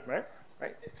every time, right?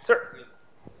 Right. Sir?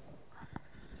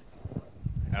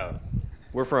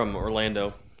 We're from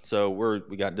Orlando, so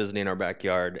we got Disney in our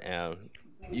backyard, and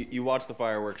you watch the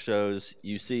fireworks shows,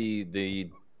 you see the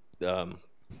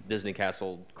Disney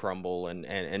Castle crumble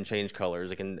and change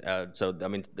colors. It can so I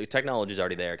mean the technology is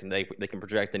already there. They can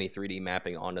project any 3D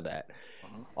mapping onto that.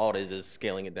 All it is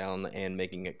scaling it down and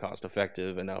making it cost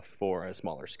effective enough for a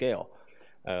smaller scale.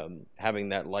 Having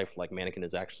that lifelike mannequin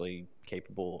is actually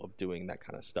capable of doing that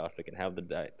kind of stuff. It can have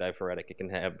the diaphoretic, it can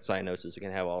have cyanosis, it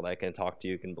can have all that, it can talk to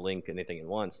you, it can blink, anything at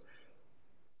once.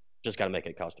 Just got to make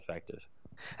it cost effective.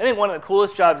 I think one of the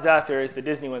coolest jobs out there is the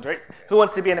Disney ones, right? Who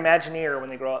wants to be an Imagineer when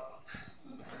they grow up?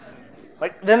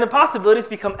 Like, then the possibilities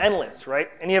become endless, right?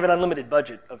 And you have an unlimited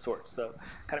budget of sorts, so it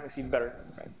kind of makes it even better,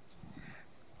 right?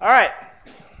 All right.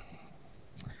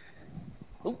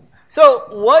 So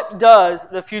what does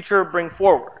the future bring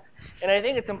forward? And I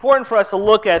think it's important for us to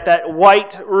look at that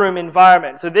white room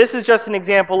environment. So this is just an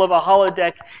example of a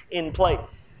holodeck in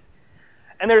place.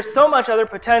 And there's so much other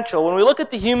potential. When we look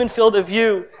at the human field of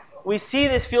view, we see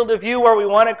this field of view where we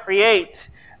want to create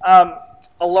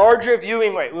a larger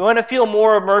viewing rate. We want to feel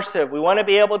more immersive. We want to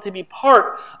be able to be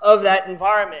part of that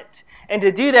environment. And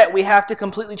to do that, we have to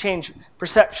completely change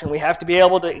perception. We have to be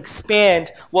able to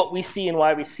expand what we see and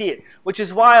why we see it, which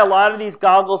is why a lot of these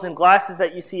goggles and glasses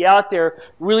that you see out there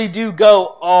really do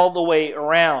go all the way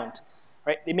around.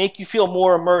 Right? They make you feel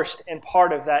more immersed and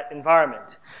part of that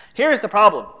environment. Here's the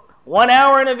problem. 1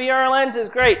 hour in a VR lens is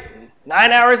great.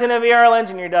 9 hours in a VR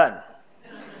lens and you're done.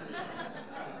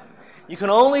 You can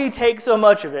only take so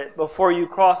much of it before you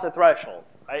cross a threshold,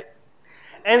 right?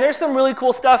 And there's some really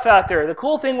cool stuff out there. The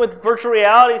cool thing with virtual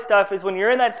reality stuff is when you're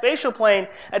in that spatial plane,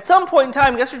 at some point in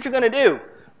time, guess what you're going to do?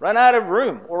 Run out of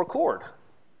room or cord.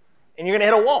 And you're going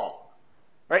to hit a wall,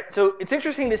 right? So it's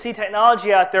interesting to see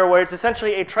technology out there where it's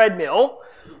essentially a treadmill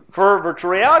for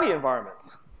virtual reality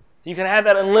environments. So you can have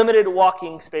that unlimited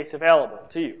walking space available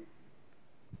to you.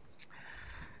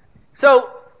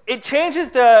 So it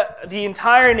changes the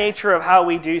entire nature of how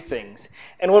we do things.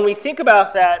 And when we think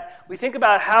about that, we think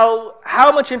about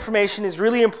how much information is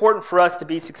really important for us to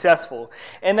be successful.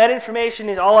 And that information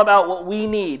is all about what we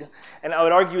need. And I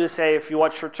would argue to say, if you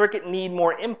watch Short Circuit, need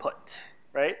more input,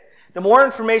 right? The more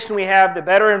information we have, the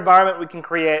better environment we can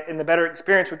create and the better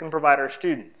experience we can provide our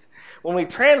students. When we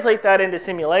translate that into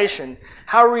simulation,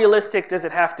 how realistic does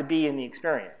it have to be in the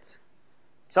experience?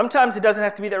 Sometimes it doesn't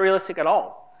have to be that realistic at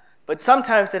all. But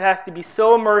sometimes it has to be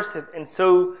so immersive and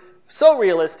so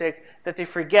realistic that they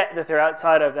forget that they're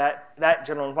outside of that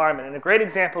general environment. And a great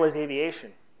example is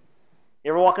aviation.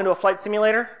 You ever walk into a flight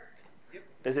simulator? Yep.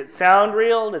 Does it sound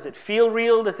real? Does it feel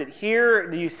real? Does it hear?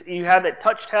 Do you have that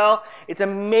touch tell? It's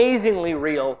amazingly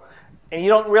real. And you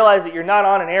don't realize that you're not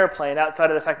on an airplane outside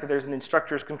of the fact that there's an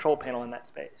instructor's control panel in that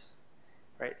space.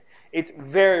 Right? It's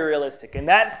very realistic. And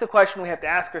that's the question we have to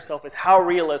ask ourselves is how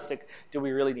realistic do we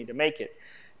really need to make it?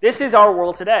 This is our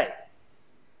world today.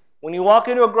 When you walk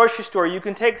into a grocery store, you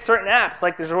can take certain apps,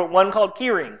 like there's one called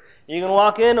Keyring. You can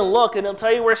walk in and look, and it'll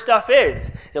tell you where stuff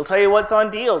is. It'll tell you what's on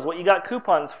deals, what you got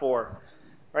coupons for.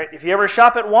 Right? If you ever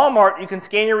shop at Walmart, you can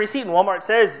scan your receipt, and Walmart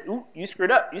says, ooh, you screwed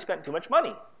up. You spent too much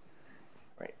money.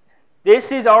 Right?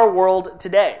 This is our world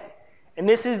today. And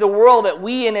this is the world that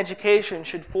we in education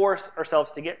should force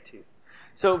ourselves to get to.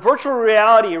 So virtual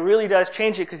reality really does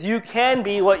change it, because you can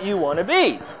be what you want to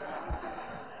be.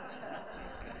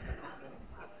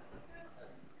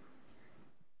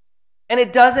 And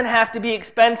it doesn't have to be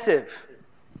expensive.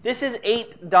 This is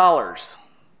 $8.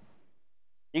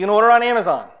 You can order on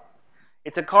Amazon.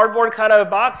 It's a cardboard cutout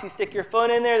box. You stick your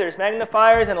phone in there. There's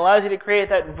magnifiers and allows you to create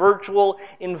that virtual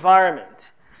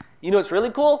environment. You know what's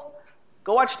really cool?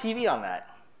 Go watch TV on that.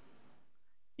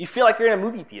 You feel like you're in a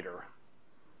movie theater,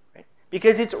 right?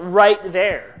 Because it's right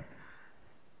there.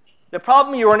 The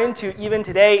problem you run into even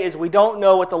today is we don't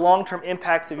know what the long-term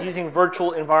impacts of using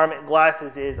virtual environment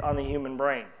glasses is on the human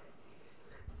brain.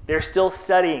 They're still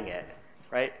studying it,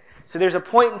 right? So there's a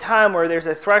point in time where there's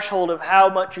a threshold of how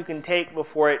much you can take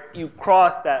before you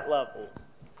cross that level.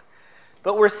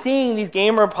 But we're seeing these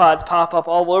gamer pods pop up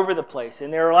all over the place,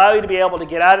 and they allow you to be able to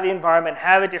get out of the environment,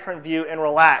 have a different view, and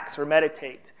relax or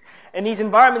meditate. And these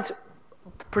environments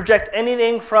project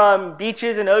anything from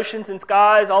beaches and oceans and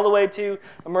skies all the way to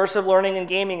immersive learning and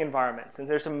gaming environments. And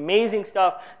there's some amazing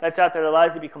stuff that's out there that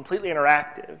allows you to be completely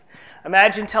interactive.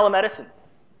 Imagine telemedicine.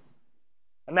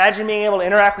 Imagine being able to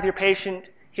interact with your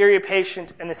patient, hear your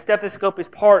patient, and the stethoscope is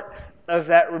part of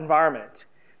that environment.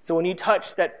 So when you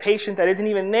touch that patient that isn't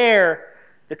even there,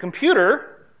 the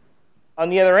computer on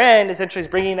the other end essentially is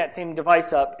bringing that same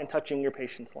device up and touching your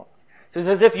patient's lungs. So it's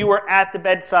as if you were at the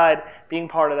bedside being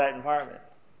part of that environment.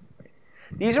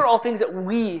 These are all things that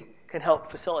we can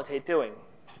help facilitate doing.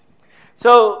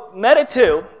 So Meta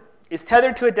 2 is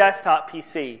tethered to a desktop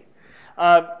PC.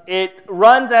 It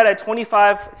runs at a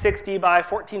 2560 by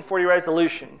 1440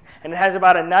 resolution, and it has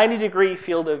about a 90-degree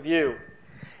field of view.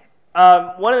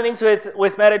 One of the things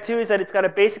with Meta 2 is that it's got a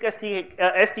basic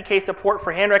SDK support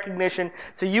for hand recognition.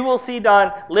 So you will see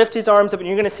Don lift his arms up, and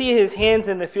you're going to see his hands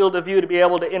in the field of view to be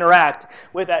able to interact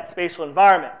with that spatial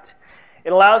environment.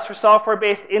 It allows for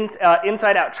software-based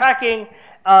inside-out tracking.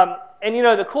 And you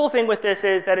know, the cool thing with this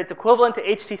is that it's equivalent to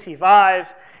HTC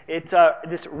Vive. It's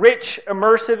this rich,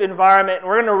 immersive environment. And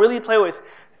we're going to really play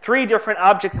with 3 different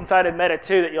objects inside of Meta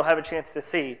 2 that you'll have a chance to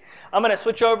see. I'm going to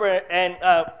switch over, and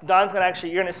Don's going to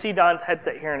actually, you're going to see Don's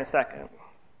headset here in a second.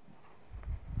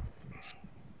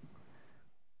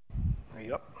 There you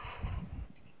go.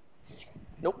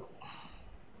 Nope.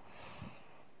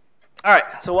 All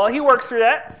right, so while he works through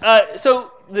that,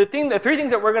 so the 3 things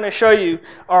that we're going to show you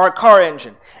are a car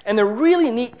engine. And the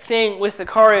really neat thing with the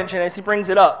car engine, as he brings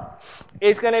it up,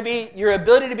 is going to be your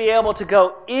ability to be able to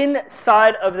go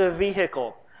inside of the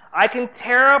vehicle. I can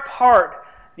tear apart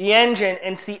the engine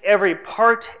and see every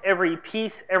part, every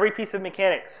piece of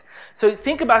mechanics. So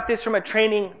think about this from a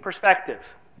training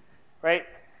perspective, right?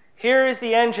 Here is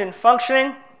the engine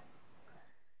functioning.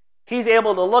 He's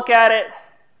able to look at it.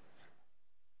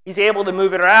 He's able to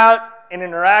move it around and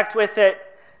interact with it.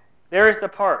 There's the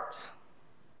parts.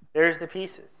 There's the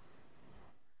pieces.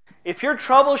 If you're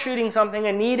troubleshooting something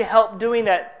and need help doing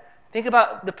that, think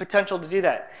about the potential to do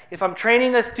that. If I'm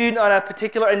training a student on a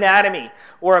particular anatomy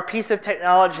or a piece of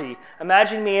technology,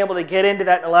 imagine being able to get into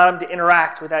that and allow them to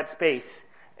interact with that space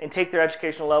and take their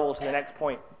educational level to the next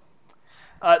point.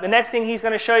 The next thing he's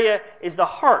going to show you is the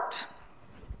heart.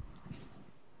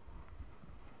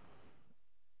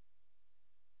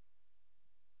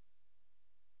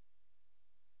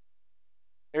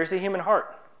 There's the human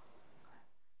heart,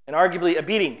 and arguably a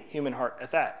beating human heart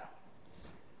at that.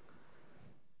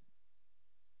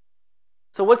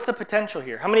 So what's the potential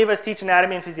here? How many of us teach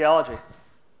anatomy and physiology?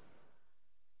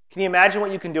 Can you imagine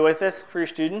what you can do with this for your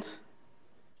students?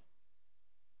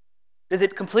 Does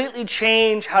it completely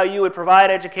change how you would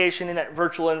provide education in that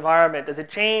virtual environment? Does it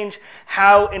change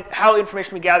how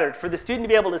information we gathered? For the student to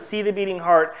be able to see the beating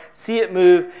heart, see it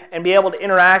move, and be able to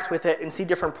interact with it and see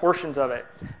different portions of it,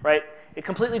 right? It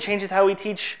completely changes how we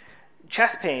teach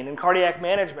chest pain and cardiac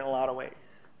management in a lot of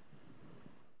ways.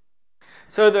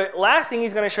 So the last thing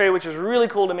he's going to show you, which is really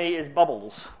cool to me, is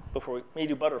bubbles. Before we may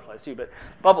do butterflies too, but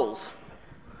bubbles.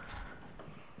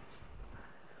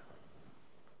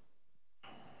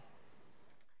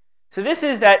 So this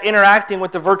is that interacting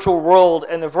with the virtual world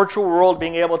and the virtual world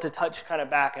being able to touch kind of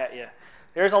back at you.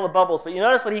 There's all the bubbles, but you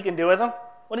notice what he can do with them?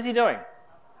 What is he doing?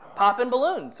 Popping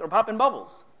balloons or popping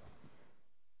bubbles.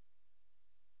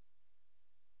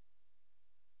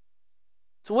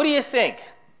 So what do you think?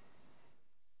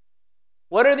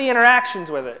 What are the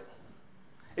interactions with it?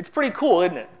 It's pretty cool,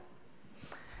 isn't it?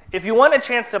 If you want a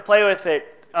chance to play with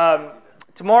it,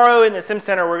 tomorrow in the Sim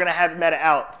Center, we're going to have Meta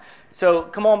out. So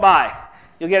come on by.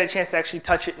 You'll get a chance to actually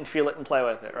touch it and feel it and play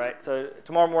with it, right? So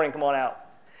tomorrow morning, come on out.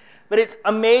 But it's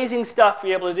amazing stuff to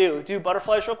be able to do. Do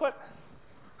butterflies real quick.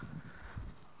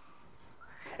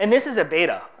 And this is a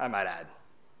beta, I might add.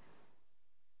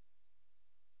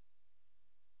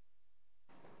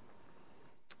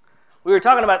 We were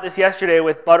talking about this yesterday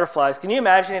with butterflies. Can you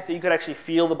imagine if you could actually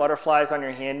feel the butterflies on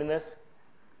your hand in this?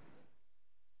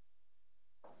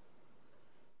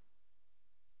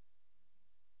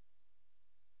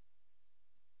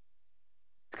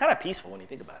 It's kind of peaceful when you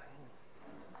think about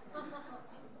it.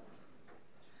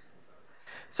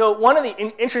 So one of the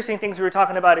interesting things we were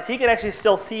talking about is he can actually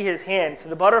still see his hand. So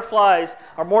the butterflies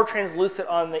are more translucent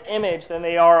on the image than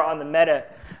they are on the meta,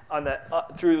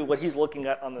 through what he's looking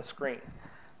at on the screen.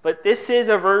 But this is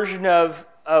a version of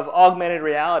augmented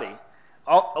reality.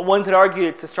 One could argue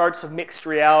it's the starts of mixed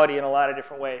reality in a lot of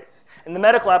different ways. And the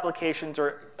medical applications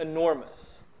are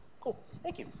enormous. Cool,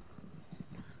 thank you.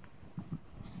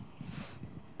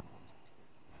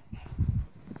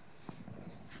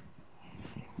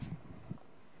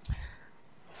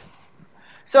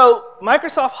 So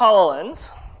Microsoft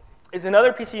HoloLens is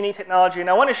another piece of unique technology, and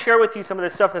I want to share with you some of the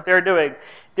stuff that they're doing.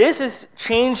 This is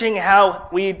changing how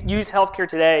we use healthcare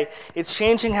today. It's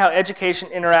changing how education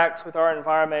interacts with our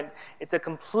environment. It's a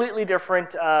completely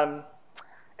different,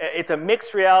 it's a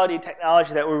mixed reality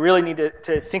technology that we really need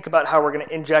to think about how we're going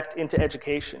to inject into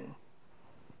education.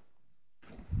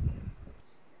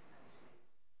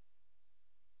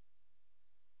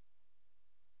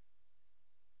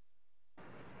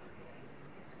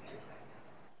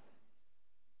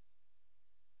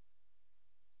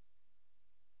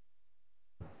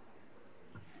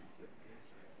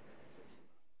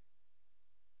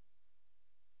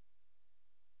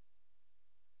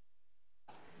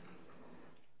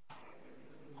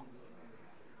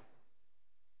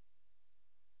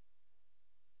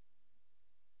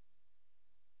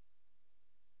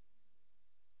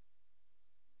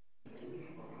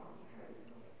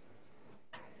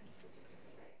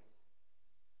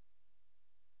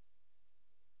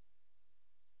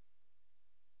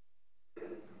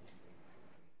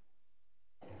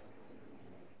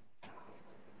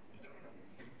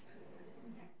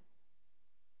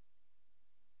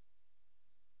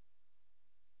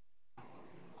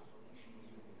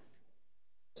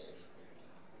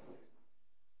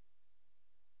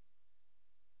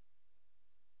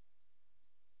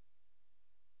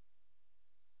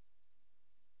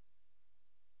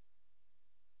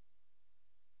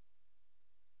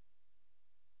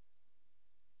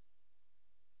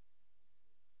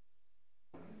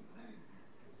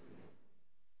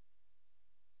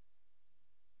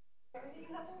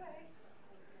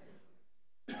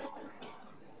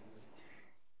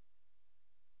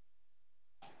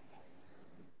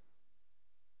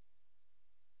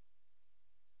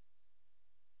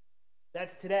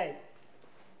 That's today.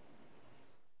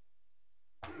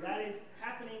 That is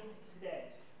happening today.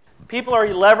 People are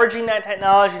leveraging that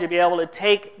technology to be able to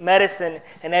take medicine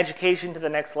and education to the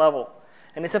next level.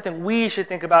 And it's something we should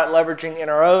think about leveraging in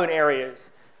our own areas.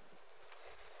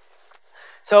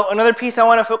 So another piece I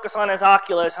want to focus on is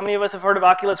Oculus. How many of us have heard of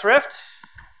Oculus Rift?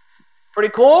 Pretty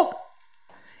cool?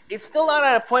 It's still not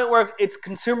at a point where it's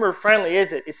consumer friendly,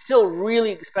 is it? It's still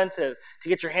really expensive to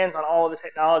get your hands on all of the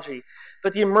technology.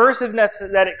 But the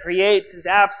immersiveness that it creates is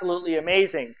absolutely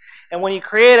amazing. And when you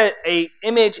create an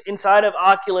image inside of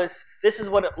Oculus, this is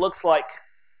what it looks like.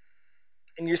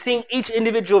 And you're seeing each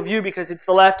individual view because it's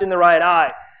the left and the right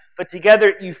eye. But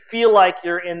together, you feel like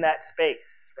you're in that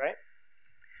space, right?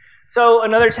 So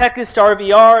another tech is Star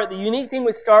VR. The unique thing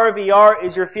with Star VR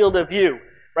is your field of view,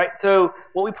 right? So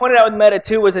what we pointed out with Meta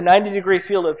 2 was a 90-degree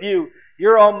field of view.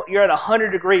 You're at a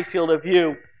 100-degree field of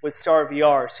view with Star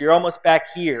VR. So you're almost back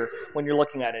here when you're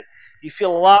looking at it. You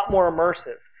feel a lot more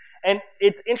immersive. And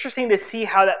it's interesting to see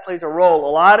how that plays a role.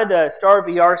 A lot of the Star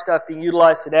VR stuff being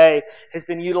utilized today has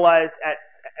been utilized at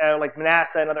like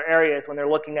NASA and other areas when they're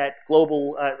looking at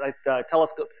global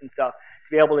telescopes and stuff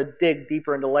to be able to dig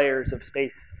deeper into layers of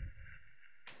space.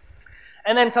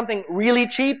 And then something really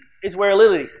cheap is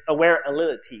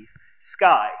Wearability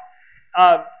Sky.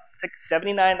 It's like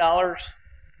 $79.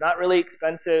 It's not really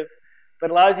expensive,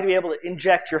 but it allows you to be able to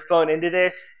inject your phone into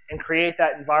this and create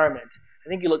that environment. I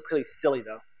think you look pretty silly,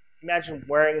 though. Imagine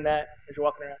wearing that as you're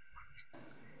walking around.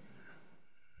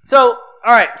 So,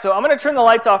 all right, so I'm going to turn the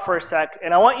lights off for a sec,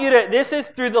 and I want you to, this is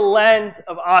through the lens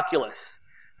of Oculus,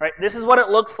 right? This is what it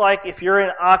looks like if you're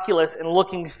in Oculus and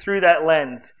looking through that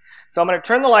lens. So I'm going to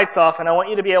turn the lights off, and I want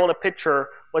you to be able to picture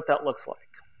what that looks like.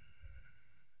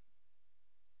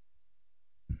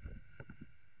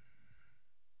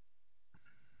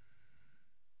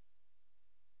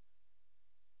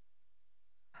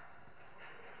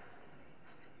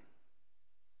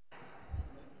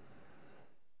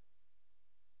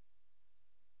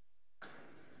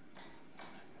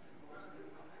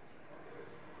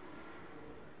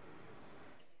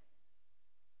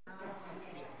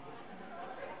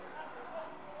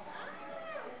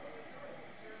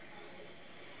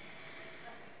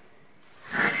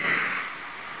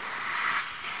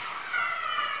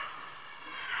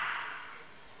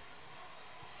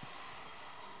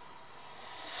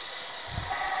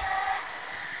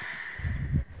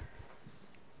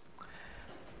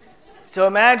 So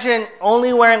imagine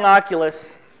only wearing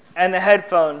Oculus and the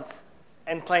headphones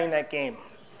and playing that game.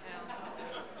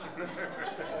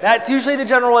 That's usually the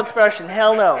general expression,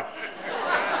 hell no.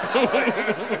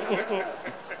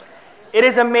 It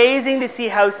is amazing to see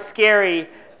how scary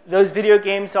those video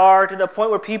games are to the point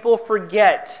where people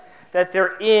forget that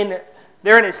they're in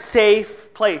a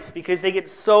safe place because they get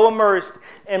so immersed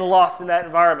and lost in that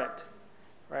environment,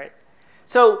 right?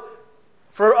 So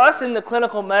for us in the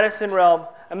clinical medicine realm,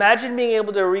 imagine being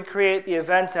able to recreate the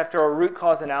events after a root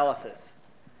cause analysis.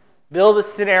 Build a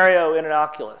scenario in an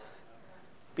Oculus.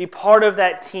 Be part of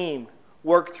that team.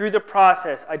 Work through the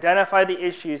process, identify the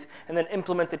issues, and then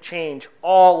implement the change,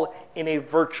 all in a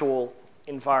virtual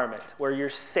environment where you're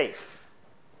safe.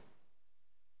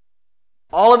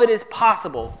 All of it is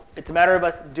possible. It's a matter of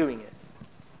us doing it.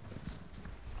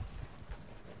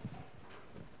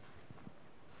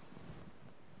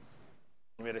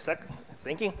 Wait a sec. It's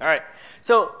thinking. All right.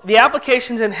 So the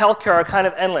applications in healthcare are kind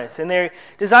of endless, and they're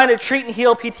designed to treat and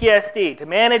heal PTSD, to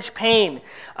manage pain.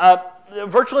 The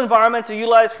virtual environments are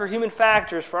utilized for human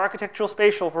factors, for architectural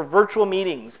spatial, for virtual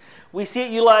meetings. We see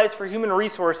it utilized for human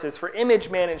resources, for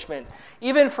image management,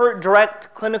 even for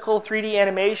direct clinical 3D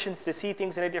animations to see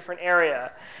things in a different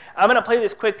area. I'm going to play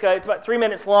this quick. It's about 3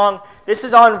 minutes long. This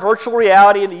is on virtual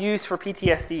reality and the use for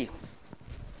PTSD.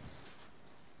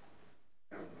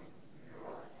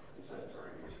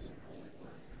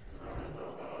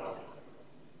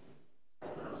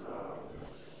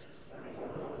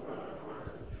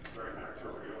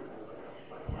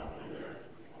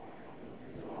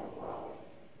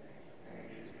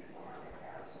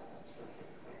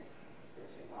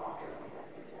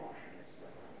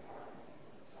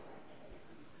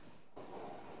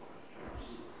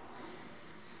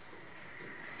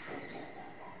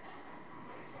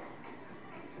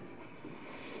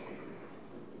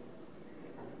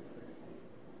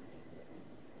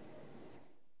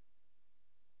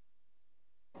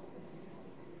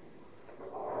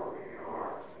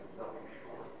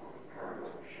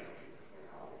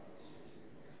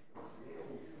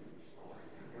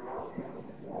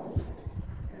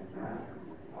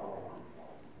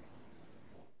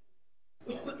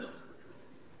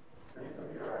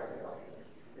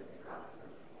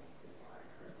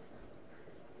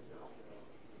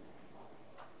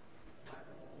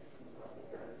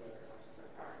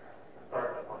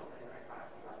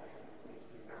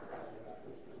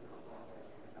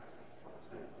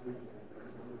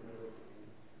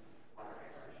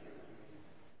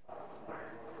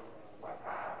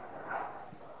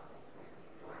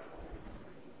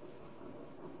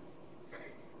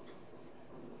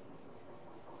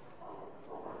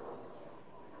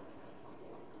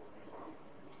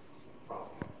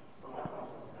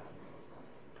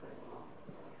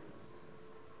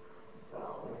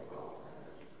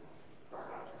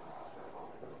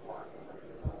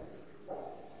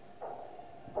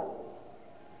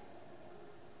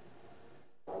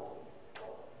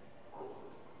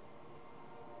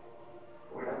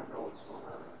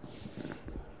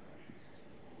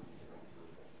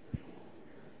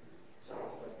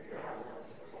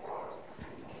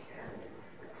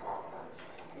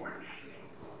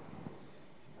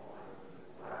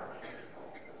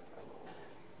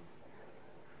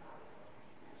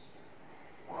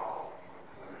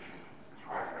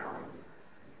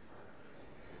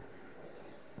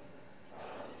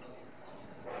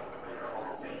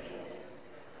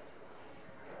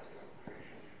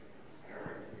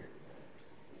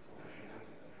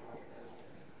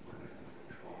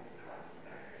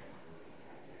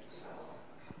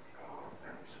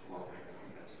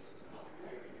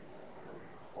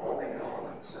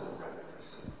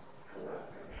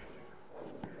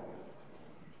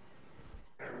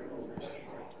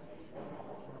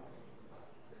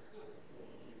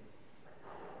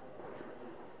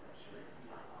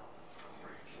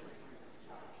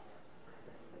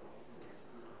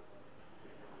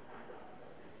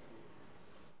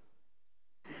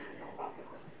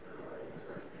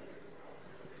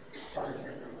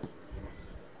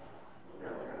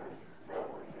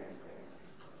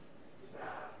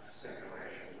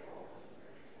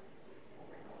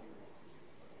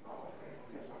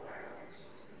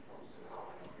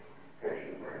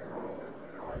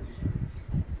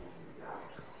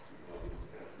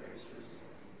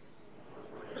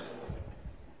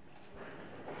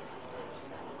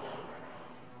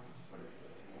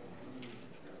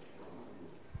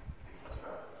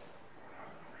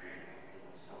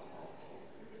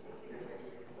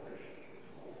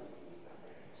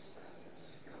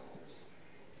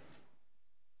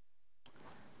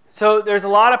 So there's a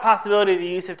lot of possibility of the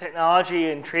use of technology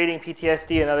in treating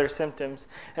PTSD and other symptoms.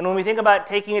 And when we think about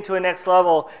taking it to a next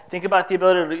level, think about the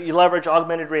ability to leverage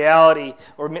augmented reality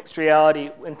or mixed reality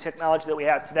in technology that we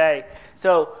have today.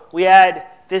 So we add,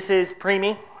 this is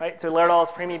preemie, right? So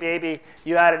Laerdal's preemie baby.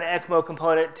 You add an ECMO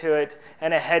component to it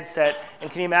and a headset.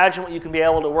 And can you imagine what you can be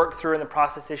able to work through in the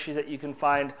process issues that you can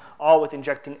find all with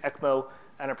injecting ECMO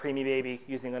and a preemie baby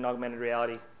using an augmented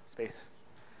reality space?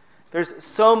 There's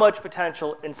so much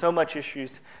potential and so much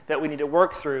issues that we need to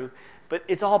work through, but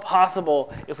it's all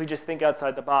possible if we just think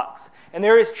outside the box. And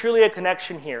there is truly a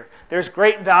connection here. There's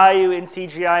great value in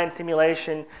CGI and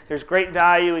simulation. There's great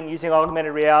value in using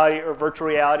augmented reality or virtual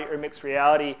reality or mixed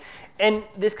reality. And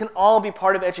this can all be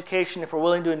part of education if we're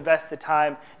willing to invest the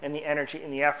time and the energy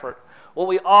and the effort. What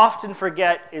we often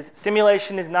forget is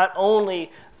simulation is not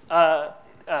only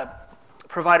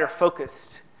provider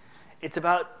focused. It's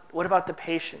about, what about the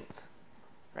patients,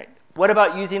 right? What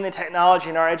about using the technology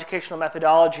and our educational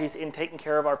methodologies in taking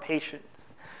care of our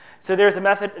patients? So there is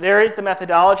the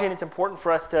methodology, and it's important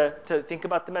for us to think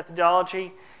about the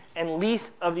methodology. And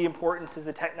least of the importance is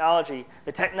the technology.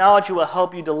 The technology will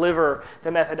help you deliver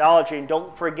the methodology, and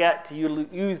don't forget to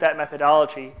use that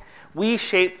methodology. We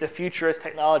shape the future as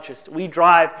technologists. We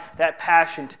drive that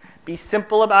passion. Be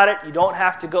simple about it. You don't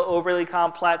have to go overly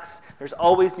complex. There's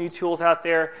always new tools out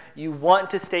there. You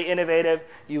want to stay innovative.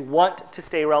 You want to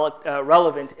stay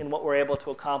relevant in what we're able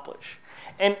to accomplish.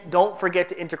 And don't forget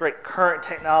to integrate current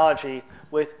technology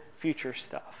with future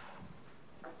stuff.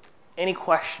 Any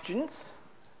questions?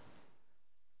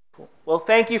 Cool. Well,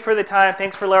 thank you for the time.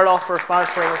 Thanks for Laerdal for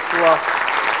sponsoring this as well.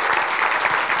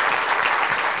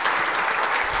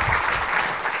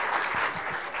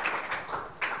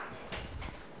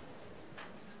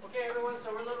 Okay, everyone,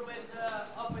 so we're a little bit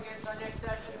up against our next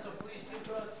session, so please do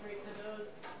go straight to those.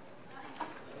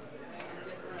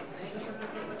 Thank you.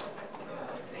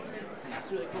 Thanks, man.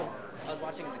 That's really cool. I was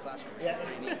watching in the classroom. Yeah. It's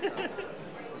pretty neat.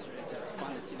 So it's just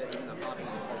fun to see that even the popping.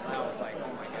 I was like,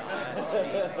 oh my god,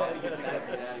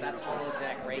 that's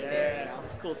holodeck right there. You know?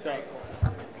 It's cool stuff.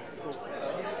 Cool.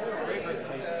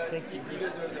 Thank you.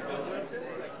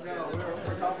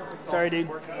 Sorry, dude.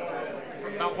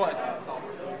 About what?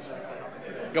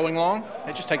 Going long?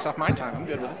 It just takes off my time. I'm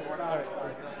good with it.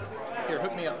 Here,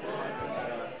 hook me up.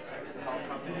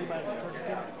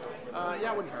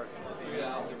 Yeah, it wouldn't hurt.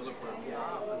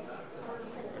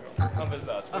 Come visit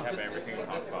us. We have everything to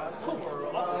talk about.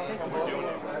 We're doing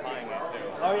it. We're applying it too.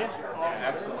 Oh, yeah?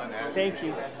 Excellent. Thank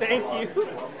you. Thank you.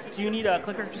 Do you need a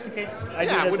clicker just in case? I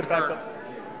Yeah, do it as a wouldn't hurt.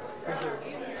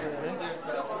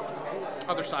 backup.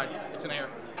 Other side. It's an air.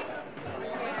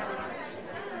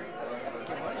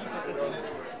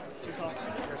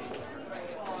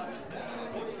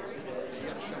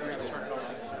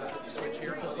 Switch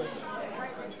here.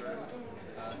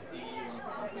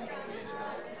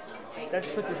 That's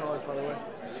 $50, by the way.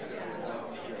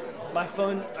 My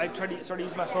phone, I started to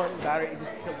use my phone and battery, it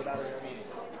just killed the battery.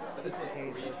 But this was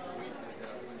handy.